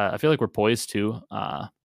matches. I feel like we're poised to.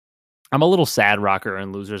 I'm a little sad Rocker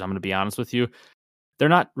and losers. I'm going to be honest with you. They're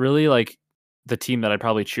not really like the team that I'd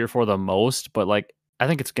probably cheer for the most, but like I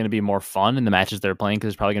think it's going to be more fun in the matches they're playing because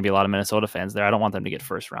there's probably going to be a lot of Minnesota fans there. I don't want them to get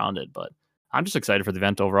first rounded, but I'm just excited for the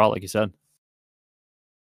event overall, like you said.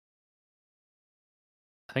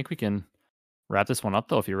 I think we can wrap this one up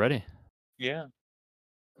though if you're ready. Yeah.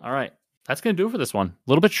 All right. That's going to do it for this one. A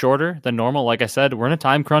little bit shorter than normal. Like I said, we're in a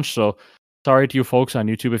time crunch, so sorry to you folks on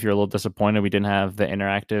YouTube if you're a little disappointed we didn't have the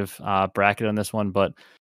interactive bracket on this one, but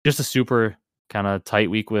just a super kind of tight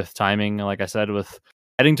week with timing. Like I said, with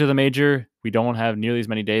heading to the major, we don't have nearly as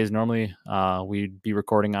many days. Normally, we'd be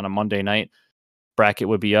recording on a Monday night. Bracket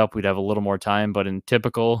would be up. We'd have a little more time, but in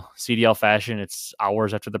typical CDL fashion, it's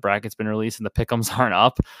hours after the bracket's been released and the pick'ems aren't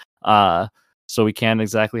up. So we can't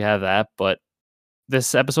exactly have that, but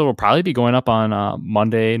this episode will probably be going up on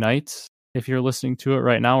Monday nights. If you're listening to it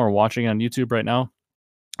right now or watching on YouTube right now,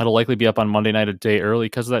 it'll likely be up on Monday night a day early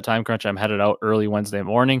because of that time crunch. I'm headed out early Wednesday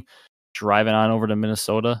morning, driving on over to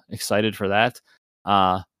Minnesota. Excited for that.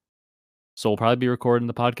 So we'll probably be recording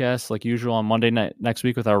the podcast like usual on Monday night next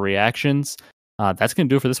week with our reactions. That's going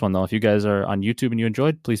to do it for this one, though. If you guys are on YouTube and you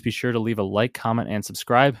enjoyed, please be sure to leave a like, comment, and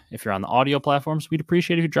subscribe. If you're on the audio platforms, we'd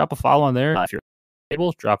appreciate if you drop a follow on there. If you're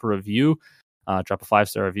able, drop a review. Drop a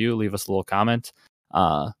 5-star review, leave us a little comment.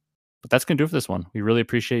 But that's going to do it for this one. We really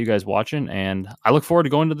appreciate you guys watching, and I look forward to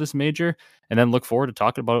going to this major and then look forward to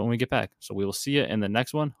talking about it when we get back. So we will see you in the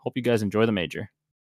next one. Hope you guys enjoy the major.